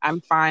 I'm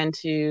fine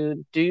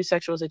to do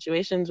sexual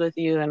situations with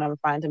you and I'm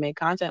fine to make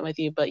content with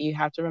you, but you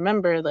have to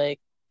remember, like,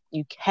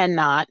 you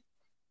cannot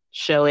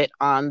show it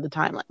on the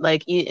timeline.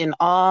 Like, in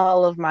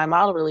all of my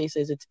model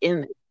releases, it's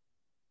in there.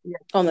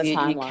 On the You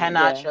timeline,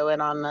 cannot yeah. show it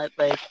on the,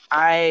 like,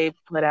 I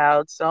put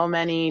out so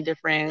many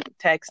different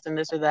texts and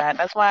this or that.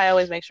 That's why I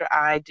always make sure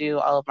I do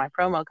all of my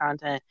promo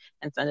content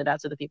and send it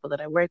out to the people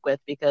that I work with,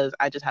 because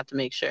I just have to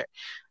make sure.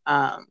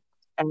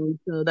 And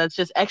so that's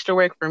just extra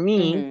work for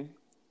me. Mm-hmm.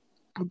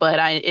 But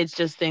it's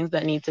just things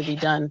that need to be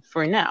done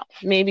for now.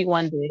 Maybe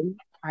one day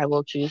I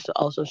will choose to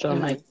also show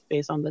my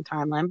face on the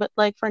timeline, but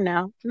like for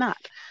now, not.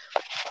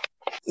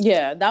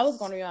 Yeah, that was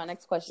going to be my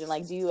next question.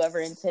 Like, do you ever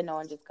intend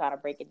on just kind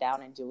of break it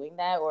down and doing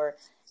that, or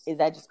is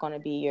that just going to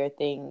be your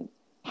thing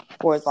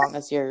for as long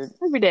as you're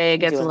every day it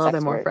gets a little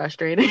bit more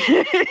frustrating.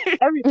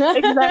 Every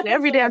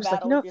day I'm just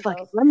like, fuck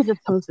it, let me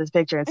just post this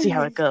picture and see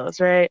how it goes,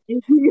 right?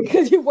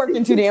 Because you're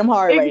working too damn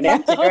hard right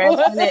now.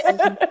 Right?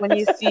 And when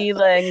you see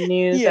like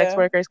new sex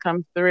workers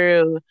come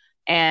through,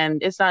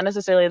 and it's not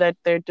necessarily that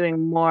they're doing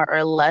more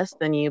or less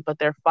than you, but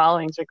their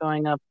followings are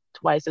going up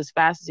twice as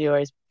fast as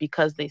yours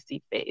because they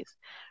see face,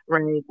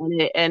 right?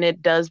 And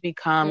it does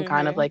become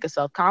kind of like a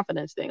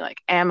self-confidence thing.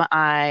 Like, am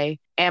I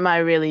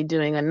really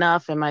doing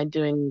enough? Am I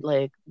doing,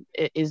 like,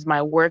 is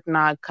my work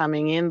not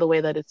coming in the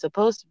way that it's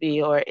supposed to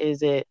be, or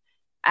is it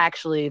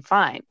actually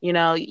fine? You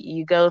know,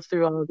 you go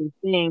through all of these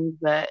things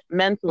that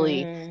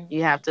mentally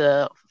you have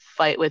to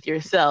fight with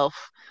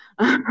yourself.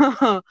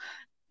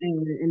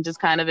 And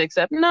just kind of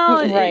accept,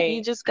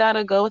 you just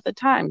gotta go with the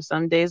time.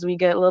 Some days we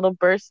get little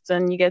bursts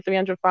and you get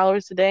 300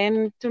 followers today,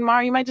 and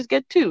tomorrow you might just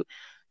get 2.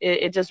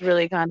 It just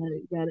really kind of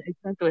gotta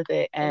accept with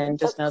it, and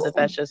just know that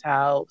that's just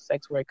how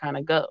sex work kind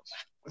of goes,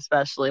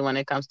 especially when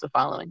it comes to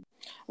following.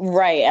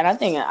 Right. And I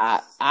think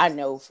I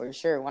know for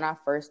sure when I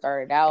first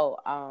started out,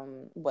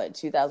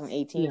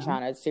 2018,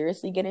 trying to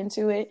seriously get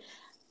into it,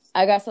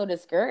 I got so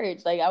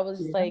discouraged. Like, I was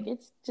just like,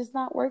 it's just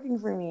not working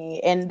for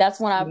me. And that's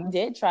when I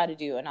did try to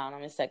do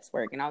anonymous sex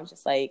work. And I was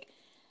just like,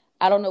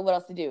 I don't know what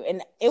else to do.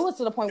 And it was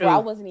to the point where I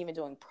wasn't even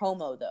doing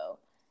promo, though.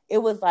 It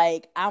was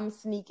like, I'm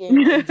sneaking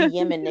and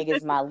DMing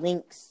niggas my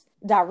links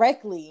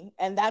directly.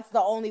 And that's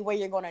the only way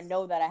you're going to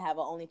know that I have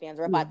an OnlyFans.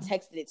 Or if I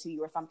texted it to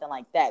you or something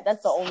like that,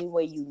 that's the only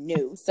way you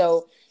knew.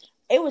 So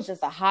it was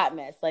just a hot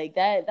mess. Like,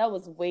 that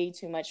was way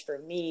too much for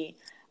me.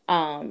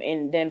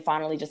 And then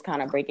finally just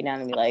kind of break it down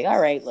and be like, all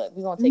right, look,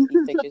 we're going to take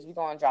these pictures. We're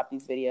going to drop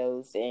these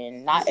videos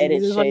and not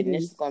edit shit. And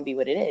this is going to be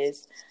what it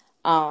is.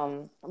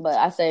 But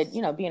I said,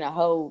 you know, being a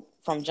hoe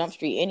from Jump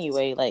Street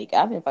anyway, like,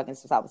 I've been fucking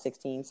since I was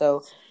 16.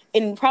 So,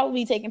 and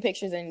probably taking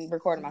pictures and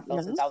recording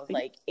myself since I was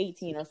like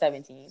 18 or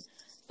 17.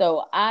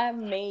 So I've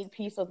made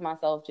peace with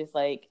myself. Just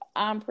like,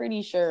 I'm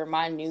pretty sure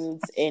my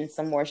nudes and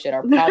some more shit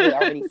are probably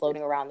already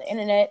floating around the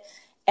internet,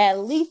 at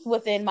least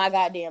within my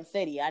goddamn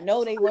city. I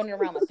know they running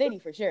around my city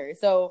for sure.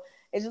 So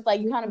it's just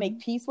like, you kind of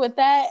make peace with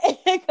that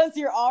because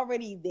you're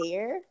already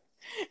there.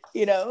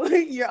 You know,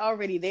 you're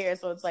already there.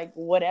 So it's like,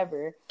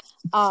 whatever.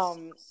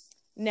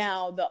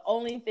 Now, the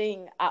only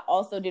thing I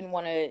also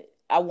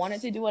I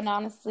wanted to do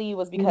anonymously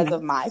was because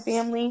of my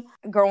family.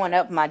 Growing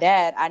up, my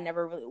dad,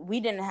 we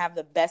didn't have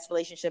the best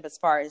relationship as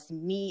far as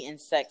me and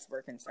sex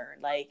were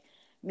concerned. Like,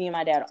 me and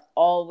my dad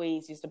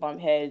always used to bump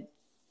heads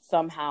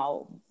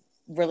somehow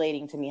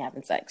relating to me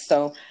having sex.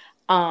 So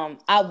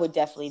I would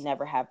definitely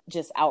never have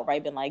just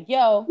outright been like,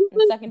 yo, I'm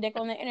sucking dick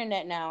on the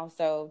internet now.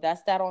 So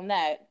that's that on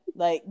that.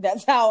 Like,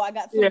 that's how I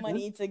got some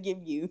money to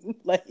give you.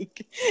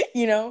 Like,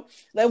 you know,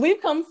 like,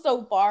 we've come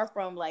so far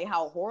from like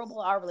how horrible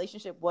our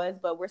relationship was,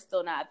 but we're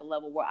still not at the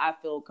level where I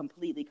feel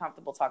completely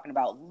comfortable talking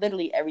about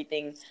literally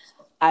everything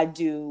I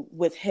do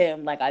with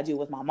him like I do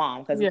with my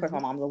mom. Because of course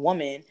my mom's a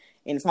woman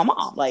and it's my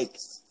mom. Like,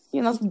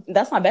 you know,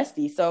 that's my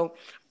bestie. So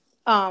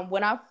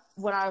when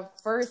I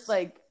first,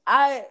 like,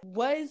 I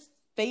was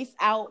face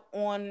out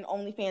on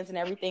OnlyFans and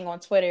everything on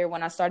Twitter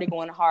when I started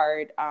going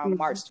hard,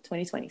 March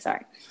 2020,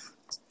 sorry.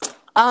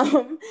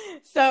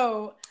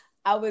 So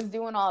I was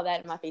doing all that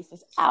and my face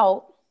was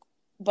out,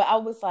 but I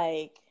was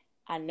like,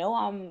 I know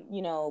I'm,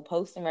 you know,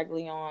 posting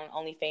regularly on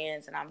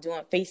OnlyFans and I'm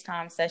doing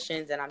FaceTime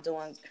sessions and I'm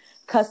doing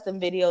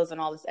custom videos and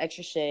all this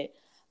extra shit.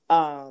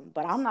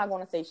 But I'm not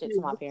going to say shit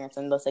to my parents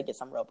unless I get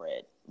some real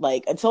bread.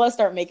 Like, until I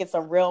start making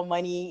some real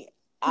money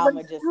But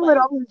I'ma just how it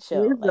like always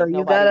chill. is, though. Like You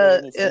nobody really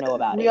gotta. needs to know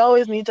about We it.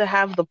 always need to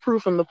have the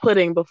proof in the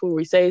pudding before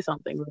we say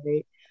something,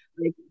 right?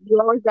 Like you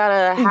always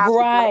gotta have the facts.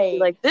 Right.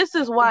 Like this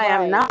is why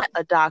I'm Right. not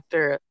a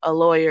doctor, a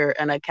lawyer,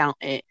 an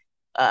accountant.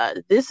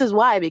 This is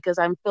why, because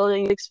I'm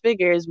filling 6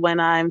 figures when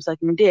I'm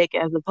sucking dick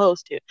as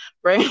opposed to,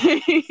 right?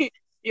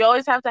 You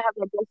always have to have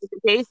that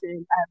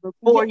justification Yeah,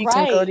 before you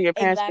can go to right. your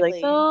parents and be like,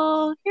 Exactly.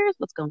 so here's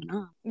what's going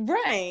on.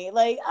 Right.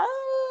 Like,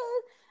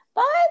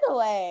 by the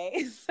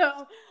way.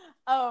 So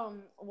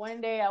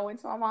one day I went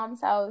to my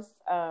mom's house.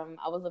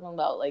 I was living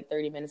about like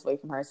 30 minutes away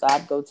from her. So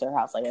I'd go to her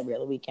house like every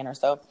other weekend or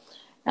so.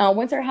 I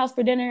went to her house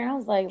for dinner and I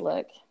was like,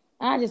 look,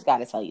 I just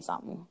gotta tell you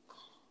something.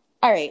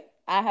 All right.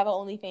 I have an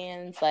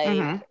OnlyFans,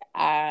 like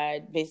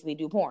I basically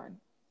do porn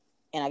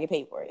and I get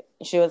paid for it.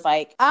 And she was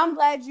like, I'm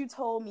glad you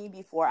told me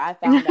before I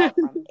found out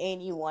from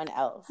anyone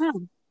else.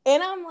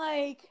 And I'm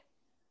like,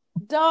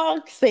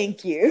 dog,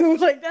 thank you.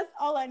 Like that's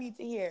all I need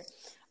to hear.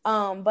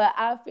 But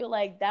I feel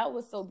like that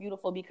was so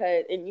beautiful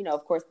because, and you know,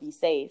 of course, be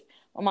safe.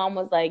 My mom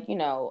was like, you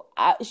know,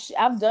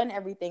 I've done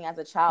everything as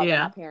a child that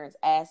my parents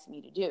asked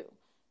me to do.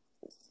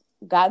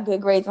 Got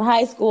good grades in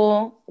high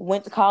school,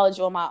 went to college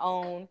on my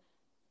own.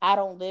 I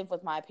don't live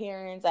with my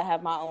parents. I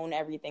have my own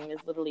everything.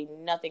 There's literally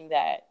nothing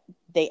that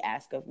they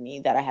ask of me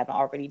that I haven't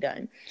already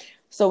done.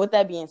 So with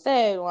that being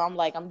said, when I'm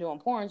like, I'm doing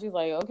porn, she's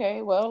like,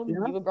 okay, well,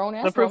 you a grown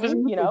ass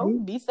woman, you know,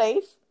 be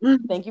safe.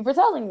 Thank you for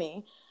telling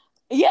me.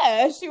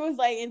 Yeah, she was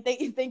like, and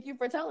thank you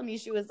for telling me.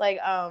 She was like,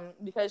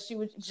 because she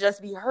would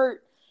just be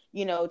hurt,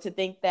 you know, to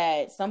think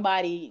that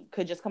somebody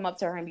could just come up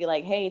to her and be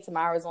like, hey,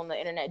 Tamara's on the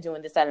internet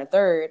doing this, that, and the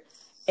third.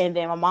 And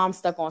then my mom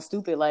stuck on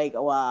stupid, like,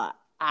 well,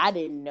 I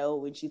didn't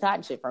know and she's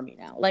hiding shit from me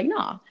now. Like,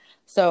 nah.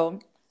 So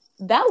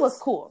that was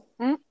cool.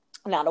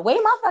 Now, the way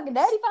my fucking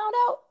daddy found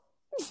out,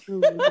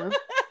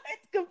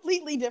 it's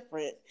completely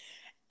different.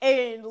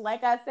 And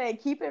like I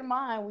said, keep in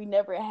mind, we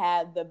never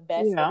had the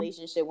best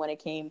relationship when it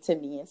came to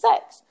me and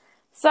sex.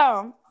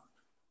 So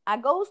I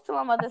goes to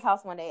my mother's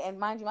house one day, and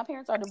mind you, my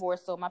parents are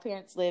divorced, so my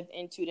parents live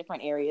in 2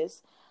 different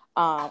areas.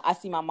 I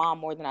see my mom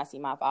more than I see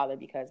my father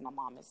because my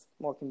mom is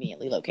more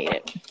conveniently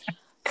located.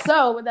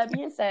 So with that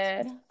being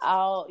said,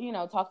 I'll, you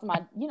know, talk to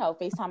my, you know,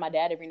 FaceTime my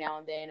dad every now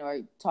and then or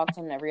talk to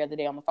him every other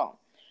day on the phone.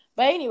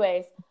 But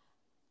anyways,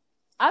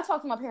 I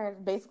talk to my parents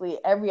basically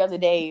every other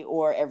day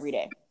or every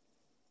day.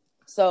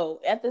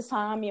 So at this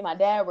time, me and my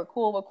dad were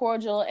cool, we're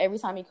cordial. Every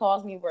time he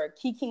calls me, we're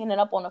kikiing it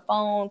up on the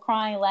phone,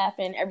 crying,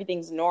 laughing.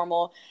 Everything's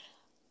normal,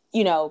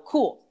 you know,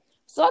 cool.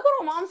 So I go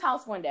to my mom's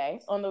house one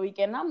day on the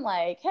weekend, and I'm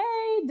like,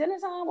 hey, dinner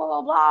time, blah,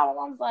 blah, blah. My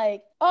mom's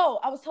like, oh,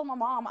 I was telling my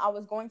mom I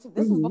was going to,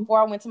 this was before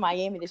I went to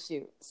Miami to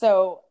shoot.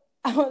 So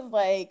I was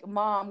like,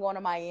 Mom, I'm going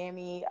to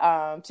Miami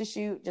to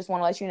shoot. Just want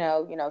to let you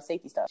know,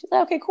 safety stuff. She's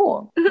like, okay,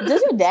 cool.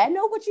 Does your dad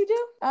know what you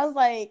do? I was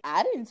like,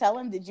 I didn't tell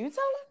him. Did you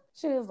tell him?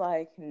 She was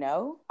like,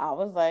 no. I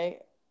was like,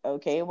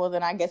 okay, well,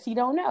 then I guess he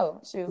don't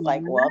know. She was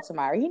like, well,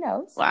 Tamara, he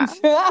knows. Wow.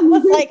 I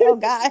was like, oh,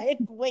 God,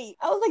 wait.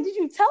 I was like, did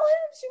you tell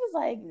him? She was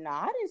like,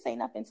 nah, I didn't say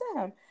nothing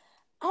to him.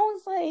 I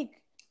was like,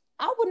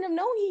 I wouldn't have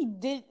known he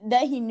did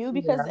that. He knew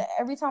because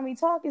every time we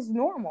talk, it's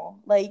normal.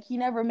 Like, he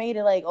never made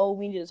it like, oh,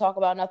 we need to talk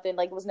about nothing.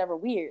 Like, it was never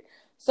weird.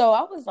 So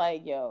I was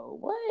like, yo,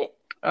 what?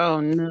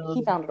 Oh, no.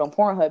 He found it on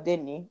Pornhub,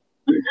 didn't he?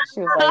 She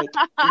was like,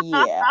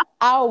 yeah.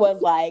 I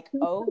was like,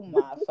 oh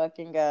my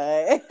fucking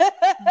God.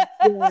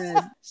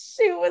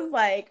 She was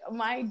like,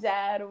 my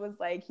dad was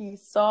like, he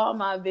saw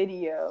my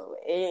video.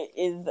 It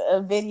is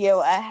a video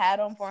I had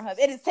on Pornhub.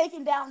 It is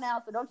taken down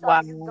now, so don't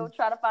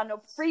try to find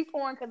no free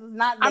porn because it's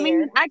not there. I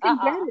mean, I can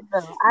get it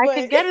though. I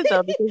can get it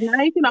though because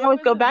now you can always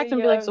go back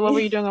and be like, so what were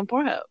you doing on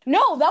Pornhub?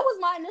 No, that was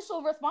my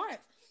initial response.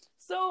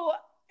 So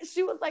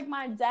she was like,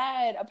 my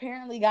dad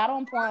apparently got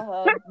on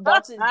Pornhub,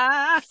 about to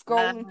scroll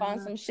and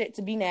find some shit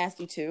to be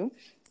nasty to.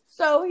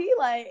 So he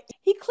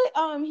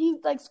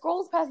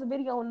scrolls past the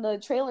video and the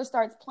trailer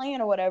starts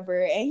playing or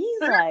whatever, and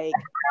he's like,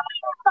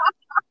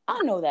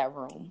 I know that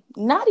room.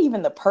 Not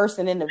even the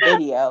person in the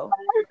video.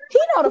 He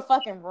know the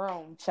fucking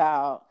room,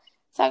 child.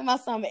 Talking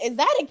about something. Is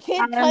that a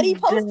Kid Cudi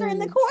poster in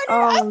the corner?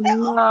 Oh,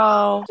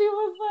 no.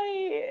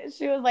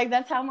 She was like,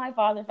 that's how my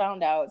father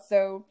found out.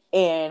 So,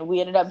 and we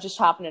ended up just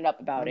chopping it up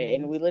about it.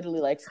 And we literally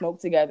like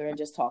smoked together and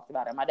just talked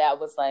about it. My dad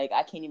was like,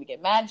 I can't even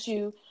get mad at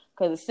you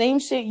because the same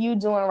shit you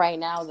doing right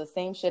now is the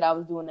same shit I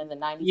was doing in the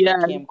 90s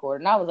with camcorder.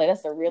 And I was like,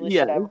 that's the realest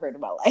shit I ever heard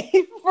in my life,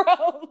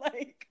 bro.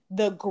 Like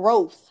the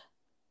growth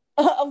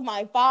of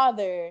my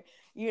father,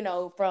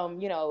 from,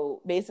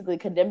 basically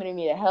condemning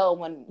me to hell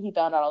when he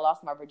found out I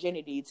lost my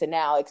virginity to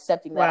now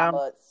accepting that I'm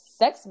a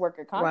sex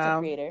worker, content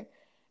creator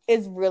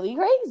is really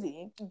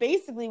crazy.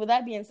 Basically, with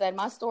that being said,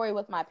 my story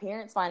with my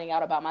parents finding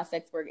out about my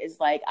sex work is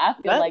like, I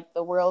feel like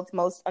the world's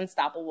most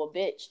unstoppable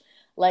bitch.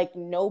 Like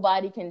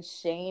nobody can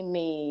shame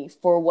me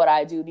for what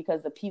I do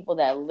because the people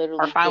that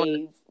literally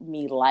gave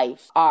me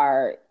life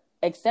are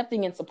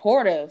accepting and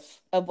supportive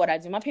of what I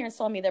do. My parents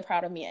told me they're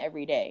proud of me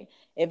every day.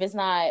 If it's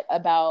not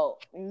about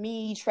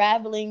me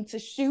traveling to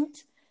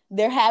shoot,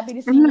 They're happy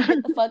to see me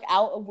get the fuck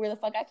out of where the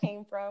fuck I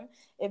came from.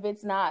 If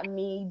it's not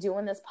me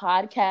doing this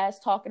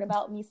podcast talking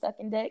about me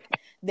sucking dick,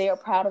 they are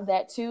proud of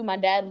that too. My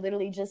dad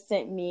literally just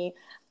sent me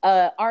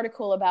an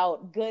article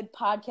about good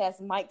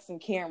podcast mics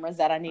and cameras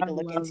that I need to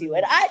look into.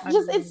 And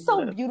it's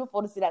so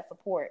beautiful to see that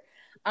support.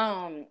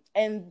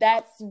 And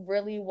that's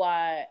really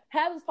why I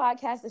have this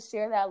podcast to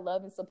share that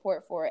love and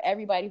support for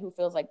everybody who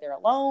feels like they're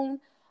alone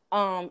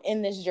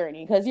in this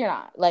journey, because you're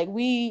not. Like,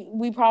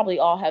 we probably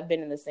all have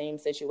been in the same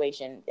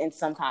situation in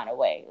some kind of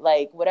way.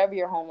 Like, whatever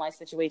your home life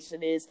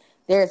situation is,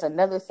 there's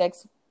another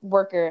sex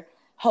worker,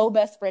 whole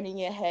best friend in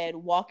your head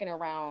walking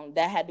around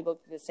that had to go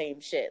through the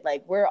same shit.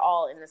 Like, we're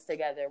all in this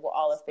together. We're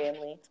all a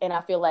family. And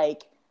I feel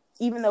like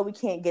even though we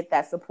can't get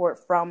that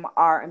support from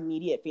our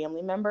immediate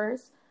family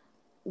members,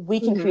 we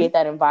can create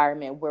that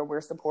environment where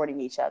we're supporting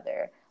each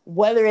other.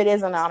 Whether it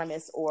is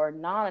anonymous or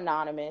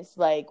non-anonymous,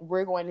 like,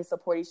 we're going to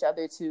support each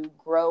other to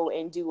grow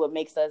and do what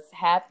makes us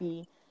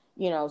happy,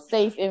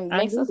 safe, and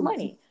makes us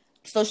money.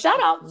 So shout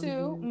out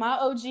to my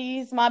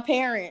OGs, my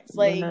parents.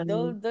 Like, they're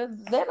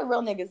the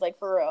real niggas, like,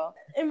 for real.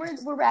 And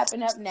we're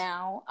wrapping up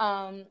now.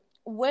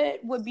 What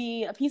would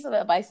be a piece of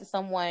advice to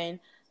someone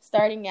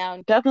starting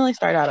out? Definitely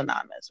start out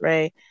anonymous,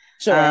 right?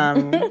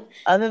 Sure.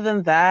 Other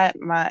than that,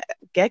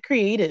 get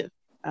creative.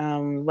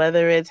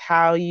 Whether it's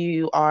how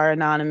you are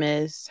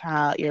anonymous,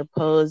 how your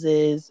pose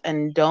is,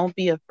 and don't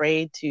be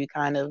afraid to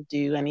kind of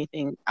do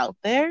anything out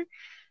there,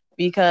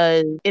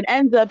 because it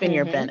ends up in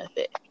your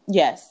benefit.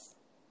 Yes.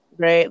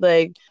 Right?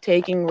 Like,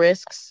 taking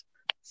risks,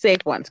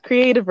 safe ones,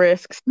 creative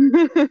risks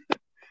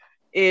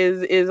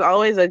is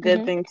always a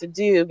good thing to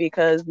do,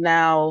 because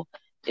now,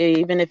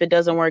 even if it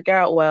doesn't work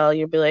out well,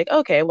 you'll be like,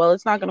 okay, well,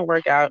 it's not going to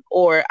work out,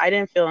 or I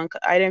didn't feel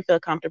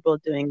comfortable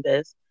doing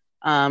this.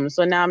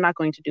 So now I'm not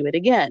going to do it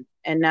again.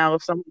 And now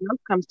if someone else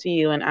comes to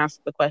you and asks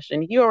the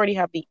question, you already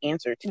have the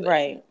answer to it.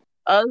 Right.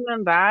 Other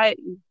than that,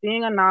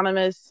 being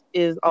anonymous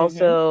is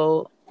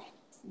also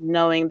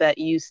knowing that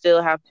you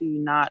still have to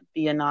not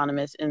be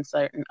anonymous in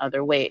certain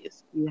other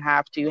ways. You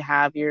have to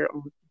have your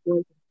own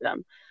support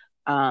system.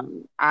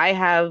 I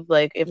have,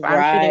 like, if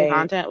I'm shooting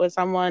content with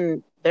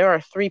someone, there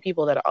are 3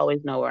 people that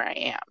always know where I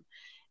am.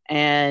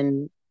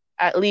 And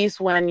at least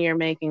when you're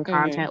making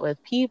content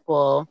with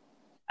people,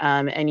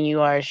 and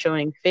you are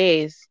showing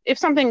face, if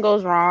something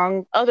goes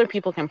wrong, other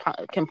people can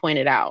point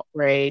it out,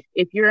 right?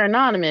 If you're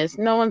anonymous,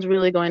 no one's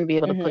really going to be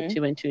able to put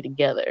 2 and 2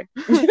 together.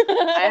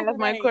 I have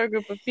my core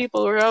group of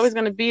people who are always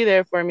going to be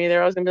there for me.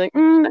 They're always going to be like,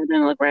 that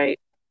didn't look right.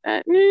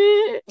 I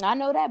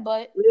know that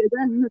butt.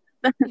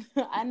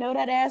 I know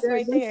that ass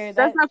right there.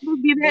 That's not supposed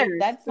to be there.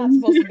 That's not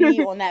supposed to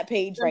be on that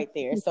page right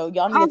there. So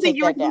y'all need to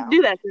take that down.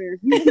 Do that, sir.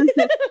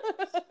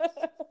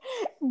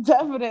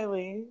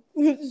 Definitely.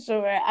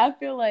 Sure. I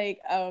feel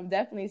like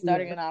definitely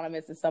starting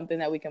anonymous is something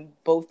that we can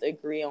both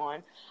agree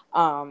on.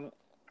 9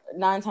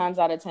 times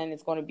out of 10,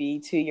 it's going to be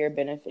to your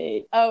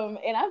benefit.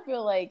 And I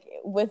feel like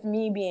with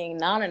me being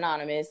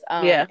non-anonymous,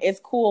 it's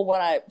cool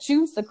when I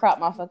choose to crop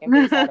my fucking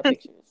face out of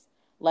pictures.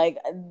 Like,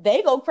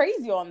 they go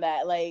crazy on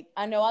that. Like,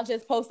 I know I'll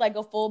just post, like,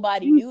 a full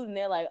body nude, and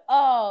they're like,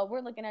 oh, we're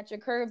looking at your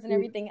curves and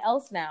everything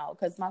else now,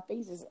 because my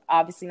face is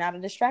obviously not a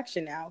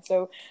distraction now.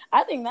 So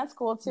I think that's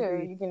cool,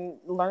 too. You can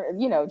learn,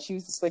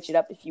 choose to switch it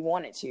up if you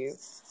wanted to.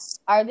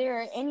 Are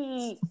there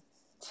any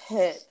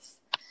tips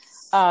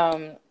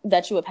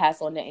that you would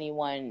pass on to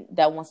anyone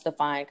that wants to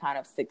find kind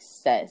of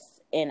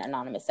success in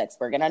anonymous sex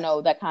work? And I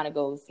know that kind of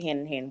goes hand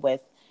in hand with,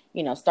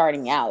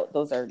 starting out.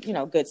 Those are,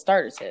 good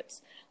starter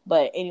tips.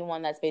 But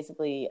anyone that's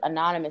basically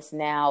anonymous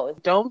now,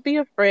 don't be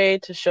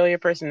afraid to show your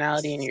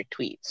personality in your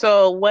tweet.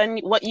 So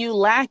what you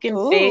lack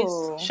in face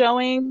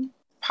showing,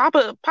 pop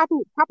a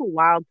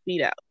wild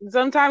tweet out.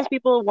 Sometimes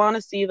people want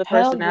to see the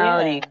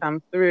personality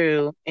come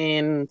through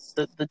in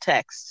the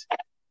text.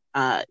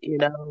 Like,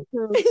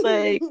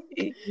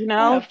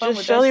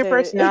 just show your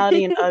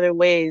personality in other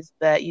ways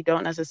that you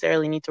don't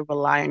necessarily need to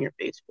rely on your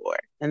face for.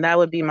 And that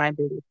would be my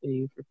biggest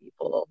thing for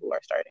people who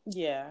are starting.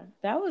 Yeah,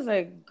 that was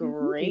a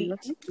great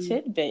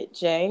tidbit,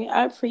 Jay.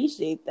 I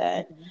appreciate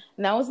that.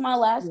 And that was my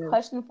last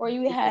question for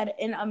you. We had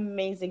an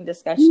amazing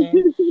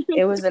discussion.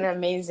 It was an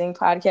amazing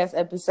podcast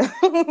episode.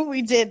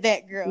 We did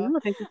that, girl.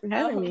 Thank you for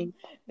having me.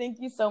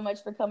 Thank you so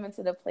much for coming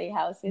to the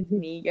Playhouse with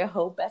me, your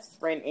whole best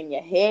friend in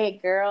your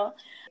head, girl.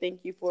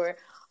 Thank you for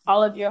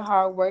all of your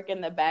hard work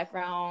in the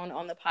background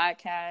on the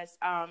podcast.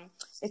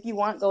 If you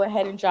want, go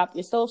ahead and drop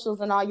your socials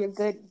and all your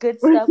good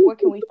stuff. Where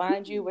can we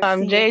find you?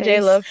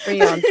 JJ Love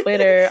Free on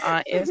Twitter,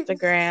 on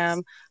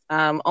Instagram,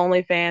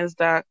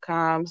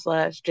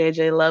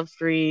 onlyfans.com/JJ Love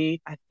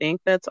Free. I think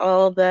that's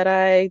all that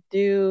I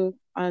do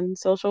on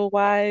social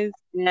wise.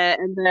 Yeah,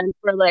 and then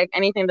for like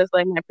anything that's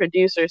like my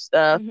producer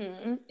stuff,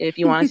 if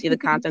you want to see the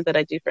content that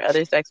I do for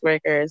other sex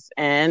workers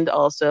and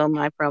also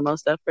my promo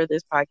stuff for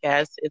this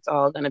podcast, it's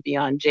all going to be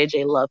on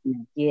JJ Love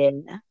Me. Yeah.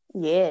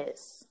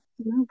 Yes.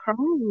 No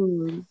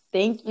problem.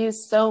 Thank you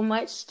so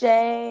much,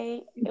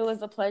 Jay. It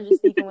was a pleasure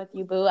speaking with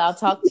you, boo. I'll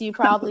talk to you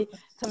probably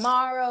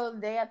tomorrow,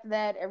 the day after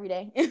that, every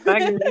day.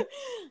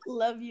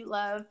 Love you,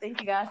 love.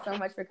 Thank you guys so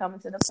much for coming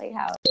to the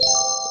Playhouse.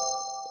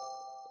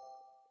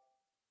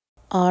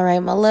 All right,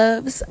 my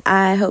loves.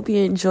 I hope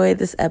you enjoyed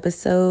this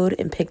episode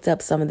and picked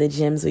up some of the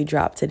gems we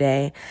dropped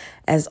today.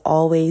 As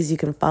always, you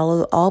can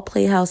follow all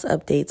Playhouse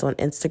updates on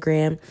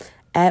Instagram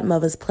at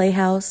Mother's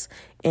Playhouse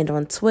and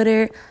on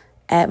Twitter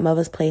at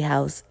Mother's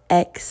Playhouse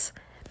X.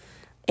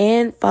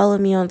 And follow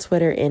me on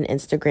Twitter and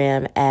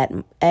Instagram at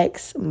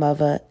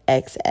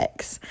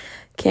xmotherxx.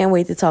 Can't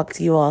wait to talk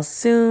to you all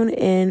soon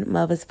in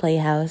Mother's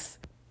Playhouse.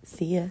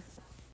 See ya.